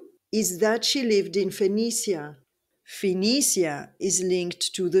too is that she lived in Phoenicia. Phoenicia is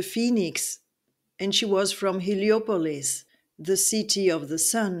linked to the phoenix, and she was from Heliopolis, the city of the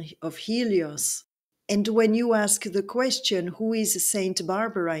sun of Helios. And when you ask the question, who is Saint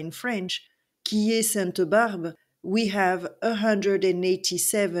Barbara in French, qui est Sainte Barbe, we have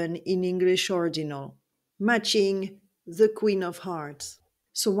 187 in English ordinal, matching the Queen of Hearts.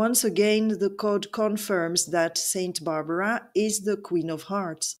 So once again, the code confirms that Saint Barbara is the Queen of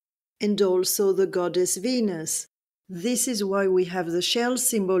Hearts, and also the goddess Venus. This is why we have the shell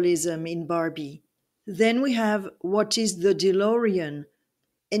symbolism in Barbie. Then we have what is the DeLorean.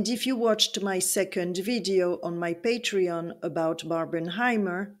 And if you watched my second video on my Patreon about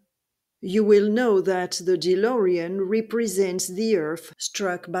Barbenheimer, you will know that the DeLorean represents the Earth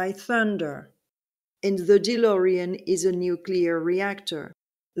struck by thunder. And the DeLorean is a nuclear reactor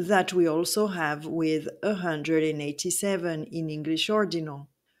that we also have with 187 in English ordinal.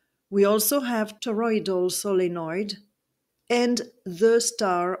 We also have toroidal solenoid and the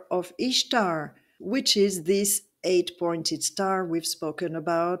star of Ishtar, which is this 8-pointed star we've spoken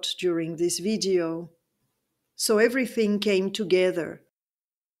about during this video. So everything came together.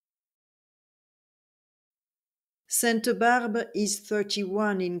 Sainte Barbe is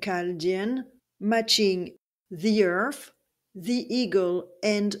 31 in Chaldean, matching the earth, the eagle,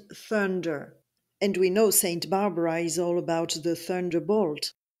 and thunder. And we know Saint Barbara is all about the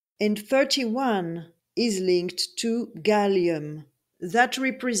thunderbolt. And 31 is linked to gallium. That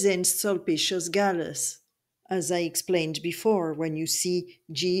represents Sulpicius Gallus, as I explained before when you see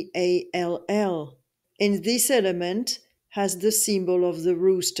Gall. And this element has the symbol of the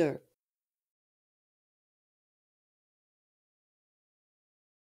rooster.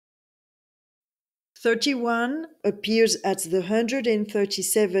 "31 appears at the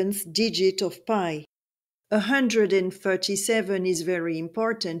 137th digit of pi. 137 is very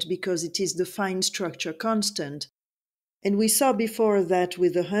important because it is the fine structure constant. And we saw before that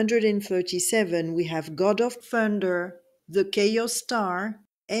with 137 we have God of Thunder, the Chaos Star,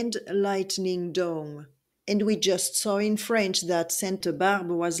 and Lightning Dome. And we just saw in French that Sainte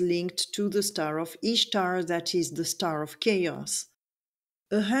Barbe was linked to the star of Ishtar, that is the star of chaos.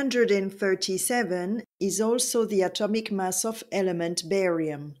 137 is also the atomic mass of element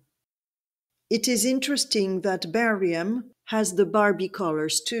barium. It is interesting that barium has the Barbie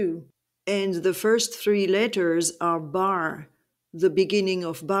colors too, and the first 3 letters are Bar, the beginning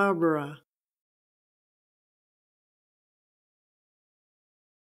of Barbara.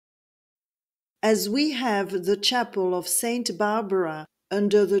 As we have the chapel of Saint Barbara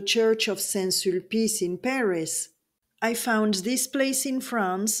under the church of Saint Sulpice in Paris, I found this place in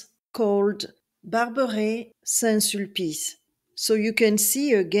France called Barberet Saint Sulpice. So you can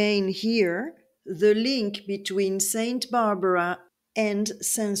see again here the link between Saint Barbara and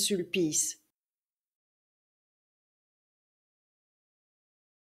Saint Sulpice.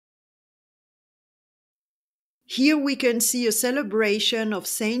 Here we can see a celebration of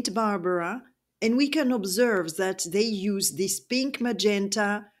Saint Barbara, and we can observe that they use this pink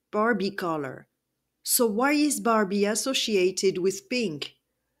magenta Barbie color. So why is Barbie associated with pink?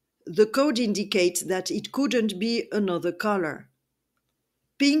 The code indicates that it couldn't be another color.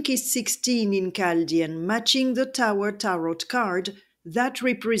 Pink is 16 in Chaldean, matching the Tower Tarot card that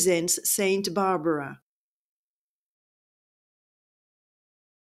represents Saint Barbara.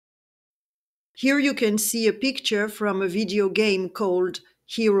 Here you can see a picture from a video game called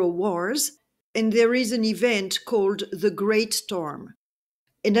Hero Wars, and there is an event called the Great Storm.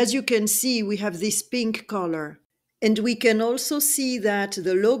 And as you can see, we have this pink color. And we can also see that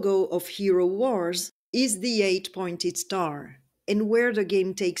the logo of Hero Wars is the 8-pointed star, and where the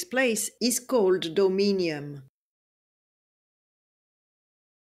game takes place is called Dominium.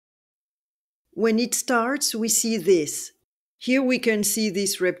 When it starts, we see this. Here we can see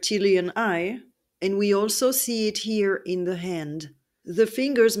this reptilian eye, and we also see it here in the hand. The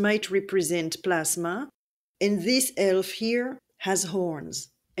fingers might represent plasma, and this elf here has horns.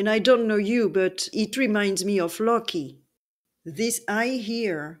 And I don't know you, but it reminds me of Loki. This eye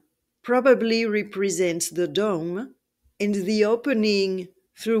here probably represents the dome and the opening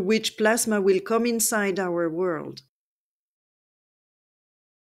through which plasma will come inside our world.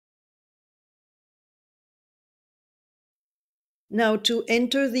 Now, to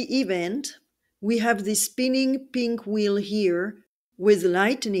enter the event, we have this spinning pink wheel here with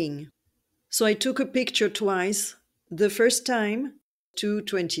lightning. So I took a picture twice. The first time,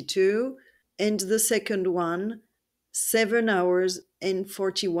 2:22, and the second one, 7 hours and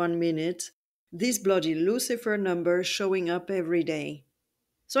 41 minutes. This bloody Lucifer number showing up every day.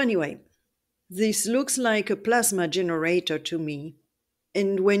 So anyway, this looks like a plasma generator to me.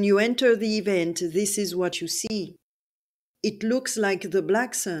 And when you enter the event, this is what you see. It looks like the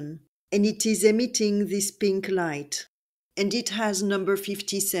black sun, and it is emitting this pink light. And it has number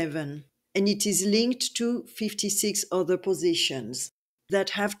 57, and it is linked to 56 other positions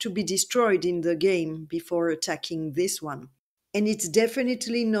that have to be destroyed in the game before attacking this one. And it's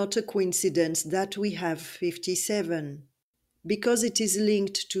definitely not a coincidence that we have 57, because it is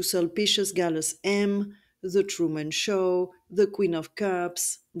linked to Sulpicius Gallus M, the Truman Show, the Queen of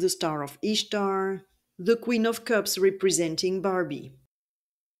Cups, the Star of Ishtar, the Queen of Cups representing Barbie.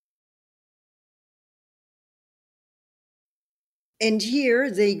 And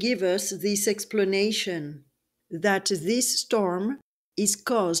here they give us this explanation, that this storm is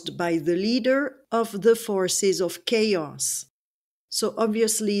caused by the leader of the forces of chaos. So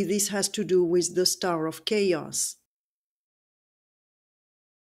obviously this has to do with the Star of Chaos.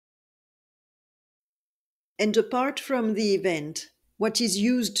 And apart from the event, what is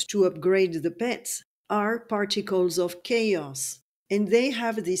used to upgrade the pets are particles of chaos, and they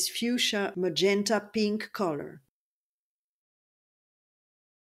have this fuchsia magenta pink color.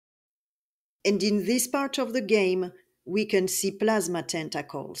 And in this part of the game, we can see plasma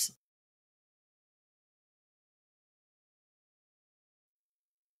tentacles.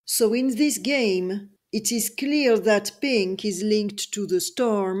 So in this game, it is clear that pink is linked to the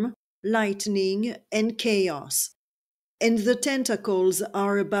storm, lightning, and chaos. And the tentacles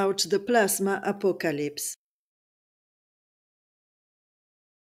are about the plasma apocalypse.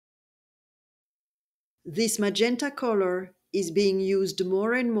 This magenta color is being used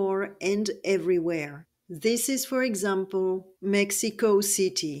more and more and everywhere. This is, for example, Mexico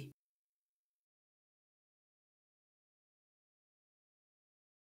City.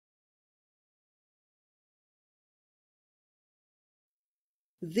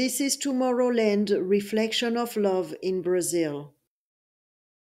 This is Tomorrowland Reflection of Love in Brazil.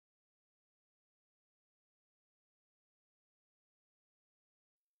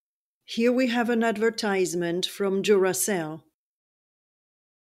 Here we have an advertisement from Duracell.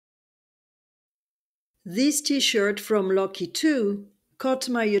 This t-shirt from Loki 2 caught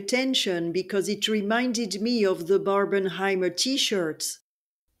my attention because it reminded me of the Barbenheimer t-shirts.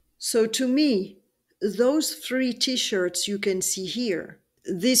 So to me, those 3 t-shirts you can see here.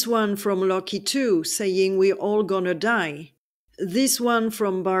 This one from Loki 2 saying we're all gonna die. This one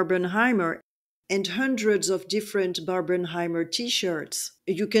from Barbenheimer, and hundreds of different Barbenheimer t-shirts.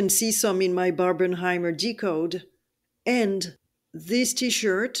 You can see some in my Barbenheimer decode. And this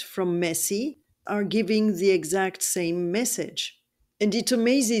t-shirt from Messi are giving the exact same message. And it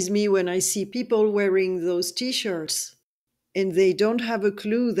amazes me when I see people wearing those t-shirts and they don't have a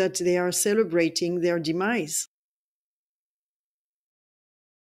clue that they are celebrating their demise.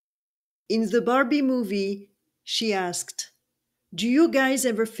 In the Barbie movie, she asked, "Do you guys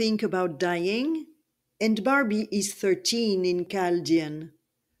ever think about dying?" And Barbie is 13 in Chaldean,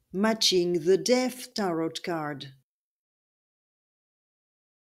 matching the Death Tarot card.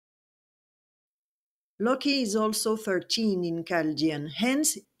 Loki is also 13 in Chaldean,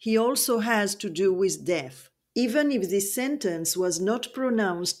 hence he also has to do with death. Even if this sentence was not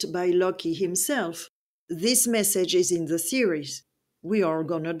pronounced by Loki himself, this message is in the series. We are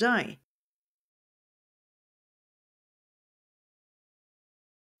gonna die.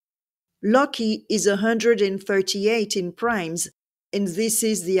 Loki is 138 in primes, and this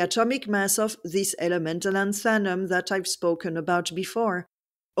is the atomic mass of this elemental lanthanum that I've spoken about before,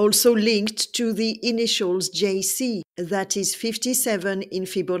 also linked to the initials JC, that is 57 in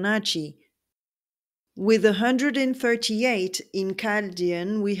Fibonacci. With 138 in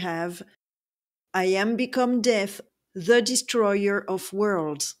Chaldean, we have I am become death, the destroyer of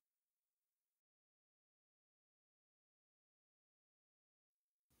worlds.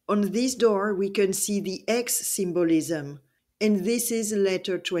 On this door, we can see the X symbolism, and this is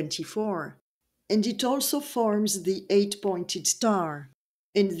letter 24. And it also forms the 8-pointed star.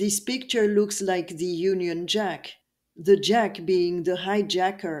 And this picture looks like the Union Jack, the Jack being the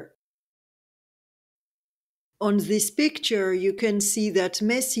hijacker. On this picture, you can see that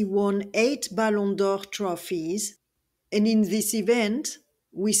Messi won 8 Ballon d'Or trophies, and in this event,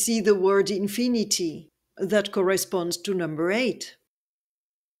 we see the word infinity, that corresponds to number 8.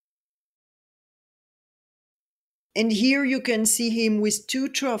 And here you can see him with 2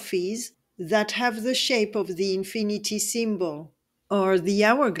 trophies that have the shape of the infinity symbol, or the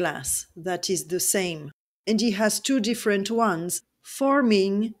hourglass, that is the same. And he has 2 different ones,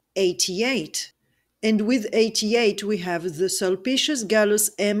 forming 88. And with 88 we have the Sulpicius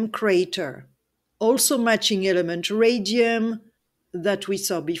Gallus M crater, also matching element radium that we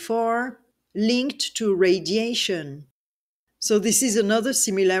saw before, linked to radiation. So this is another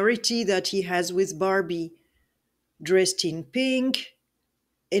similarity that he has with Barbie, dressed in pink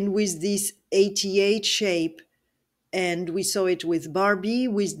and with this 88 shape. And we saw it with Barbie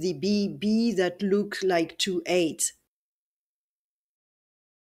with the BB that looked like 2 8s.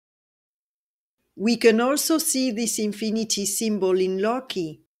 We can also see this infinity symbol in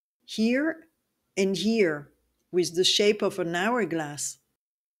Loki, here and here, with the shape of an hourglass.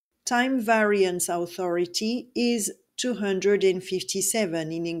 Time variance authority is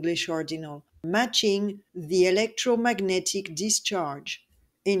 257 in English ordinal, matching the electromagnetic discharge.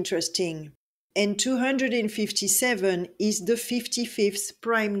 Interesting. And 257 is the 55th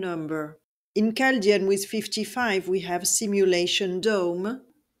prime number. In Chaldean with 55 we have simulation dome,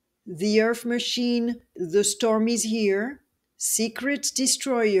 the Earth machine, the storm is here, secret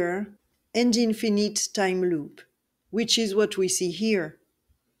destroyer, and infinite time loop, which is what we see here.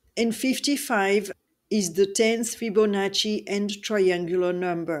 And 55 is the 10th Fibonacci and triangular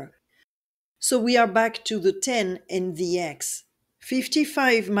number. So we are back to the 10 and the X.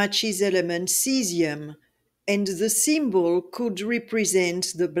 55 matches element cesium, and the symbol could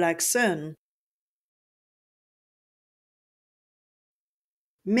represent the black sun.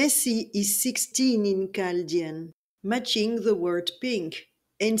 Messi is 16 in Chaldean, matching the word pink.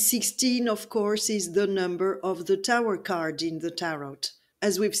 And 16, of course, is the number of the Tower card in the Tarot,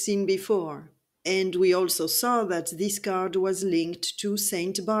 as we've seen before. And we also saw that this card was linked to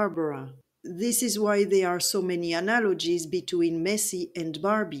Saint Barbara. This is why there are so many analogies between Messi and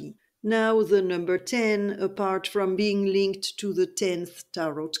Barbie. Now the number 10, apart from being linked to the 10th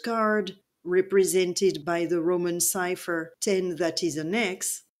Tarot card, represented by the Roman cipher 10 that is an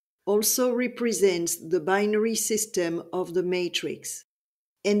X, also represents the binary system of the matrix.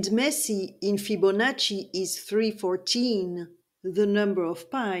 And Messi in Fibonacci is 314, the number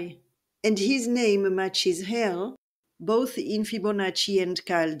of pi, and his name matches hell, both in Fibonacci and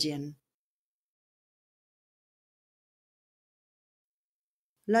Chaldean.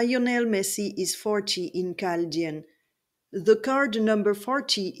 Lionel Messi is 40 in Chaldean. The card number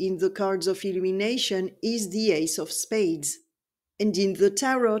 40 in the cards of illumination is the Ace of Spades. And in the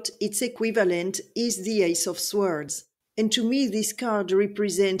Tarot, its equivalent is the Ace of Swords. And to me, this card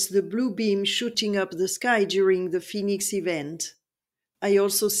represents the blue beam shooting up the sky during the Phoenix event. I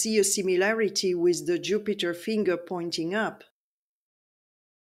also see a similarity with the Jupiter finger pointing up.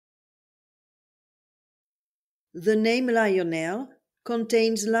 The name Lionel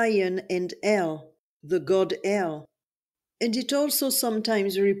contains lion and El, the god El. And it also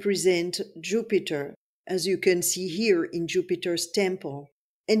sometimes represents Jupiter, as you can see here in Jupiter's temple.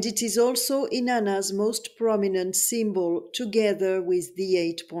 And it is also Inanna's most prominent symbol, together with the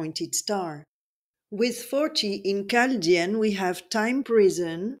 8-pointed star. With 40 in Chaldean, we have Time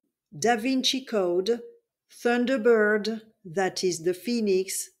Prison, Da Vinci Code, Thunderbird, that is the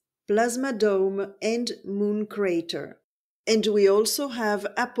Phoenix, Plasma Dome, and Moon Crater. And we also have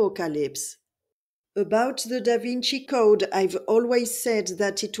Apocalypse. About the Da Vinci Code, I've always said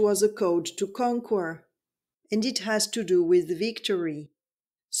that it was a code to conquer, and it has to do with victory.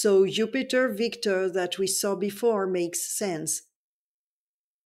 So Jupiter Victor that we saw before makes sense.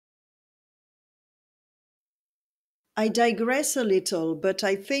 I digress a little, but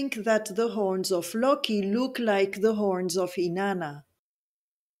I think that the horns of Loki look like the horns of Inanna.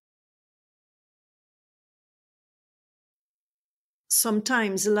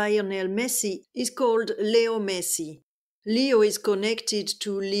 Sometimes Lionel Messi is called Leo Messi. Leo is connected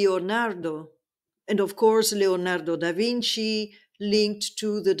to Leonardo, and of course Leonardo da Vinci, linked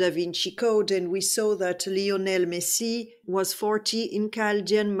to the Da Vinci Code, and we saw that Lionel Messi was 40 in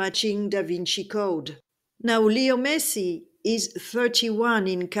Chaldean, matching Da Vinci Code. Now Leo Messi is 31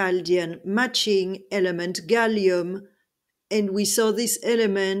 in Chaldean, matching element gallium, and we saw this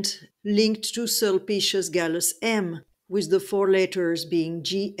element linked to Sulpicius Gallus M, with the 4 letters being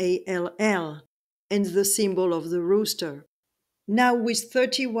GALL, and the symbol of the rooster. Now with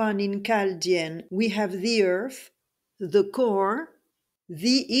 31 in Chaldean, we have the Earth, the core,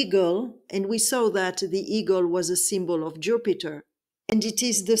 the eagle, and we saw that the eagle was a symbol of Jupiter, and it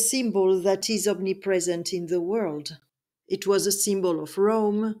is the symbol that is omnipresent in the world. It was a symbol of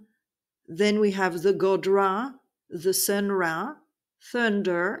Rome. Then we have the god Ra, the sun Ra,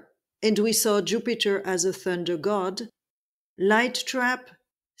 thunder, and we saw Jupiter as a thunder god, light trap,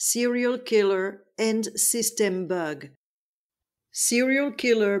 serial killer, and system bug. Serial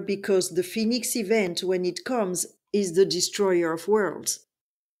killer because the Phoenix event, when it comes, is the destroyer of worlds.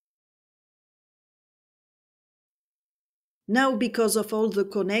 Now, because of all the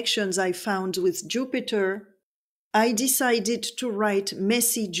connections I found with Jupiter, I decided to write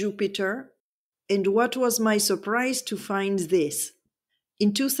Messi Jupiter, and what was my surprise to find this.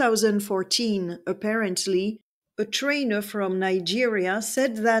 In 2014, apparently, a trainer from Nigeria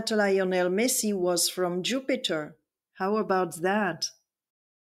said that Lionel Messi was from Jupiter. How about that?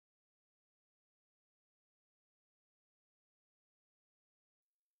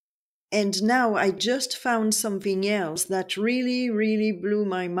 And now I just found something else that really blew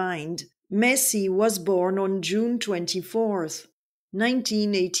my mind. Messi was born on June 24th,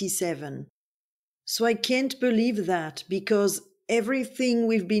 1987. So I can't believe that, because everything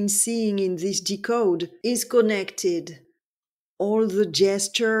we've been seeing in this decode is connected. All the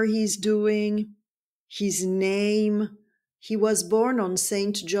gesture he's doing, his name. He was born on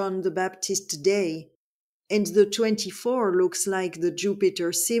Saint John the Baptist Day, and the 24 looks like the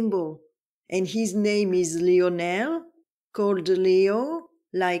Jupiter symbol. And his name is Lionel, called Leo,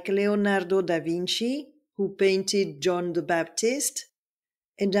 like Leonardo da Vinci, who painted John the Baptist.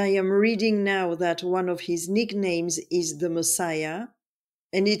 And I am reading now that one of his nicknames is the Messiah.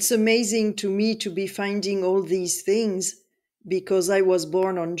 And it's amazing to me to be finding all these things, because I was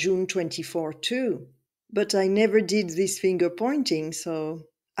born on June 24 too. But I never did this finger pointing, so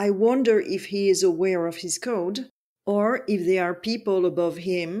I wonder if he is aware of his code, or if there are people above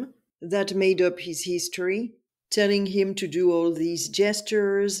him that made up his history, telling him to do all these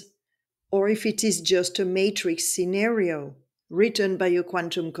gestures, or if it is just a matrix scenario written by a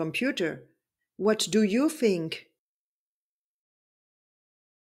quantum computer. What do you think?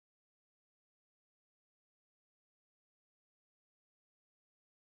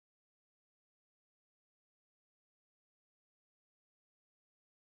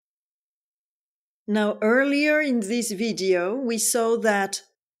 Now, earlier in this video, we saw that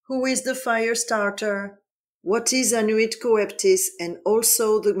who is the fire starter, what is Annuit Coeptis, and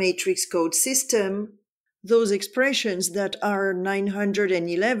also the matrix code system. Those expressions that are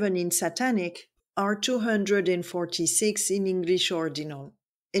 911 in Satanic are 246 in English Ordinal.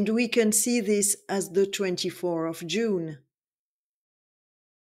 And we can see this as the 24th of June.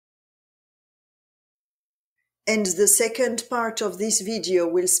 And the second part of this video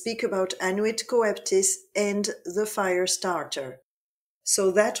will speak about Annuit Coeptis and the fire starter.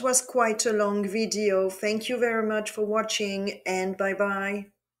 So that was quite a long video. Thank you very much for watching, and bye-bye.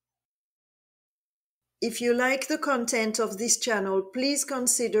 If you like the content of this channel, please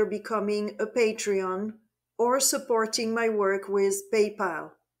consider becoming a Patreon or supporting my work with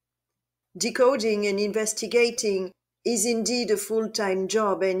PayPal. Decoding and investigating is indeed a full-time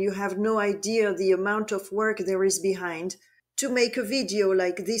job, and you have no idea the amount of work there is behind to make a video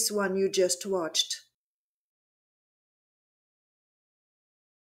like this one you just watched.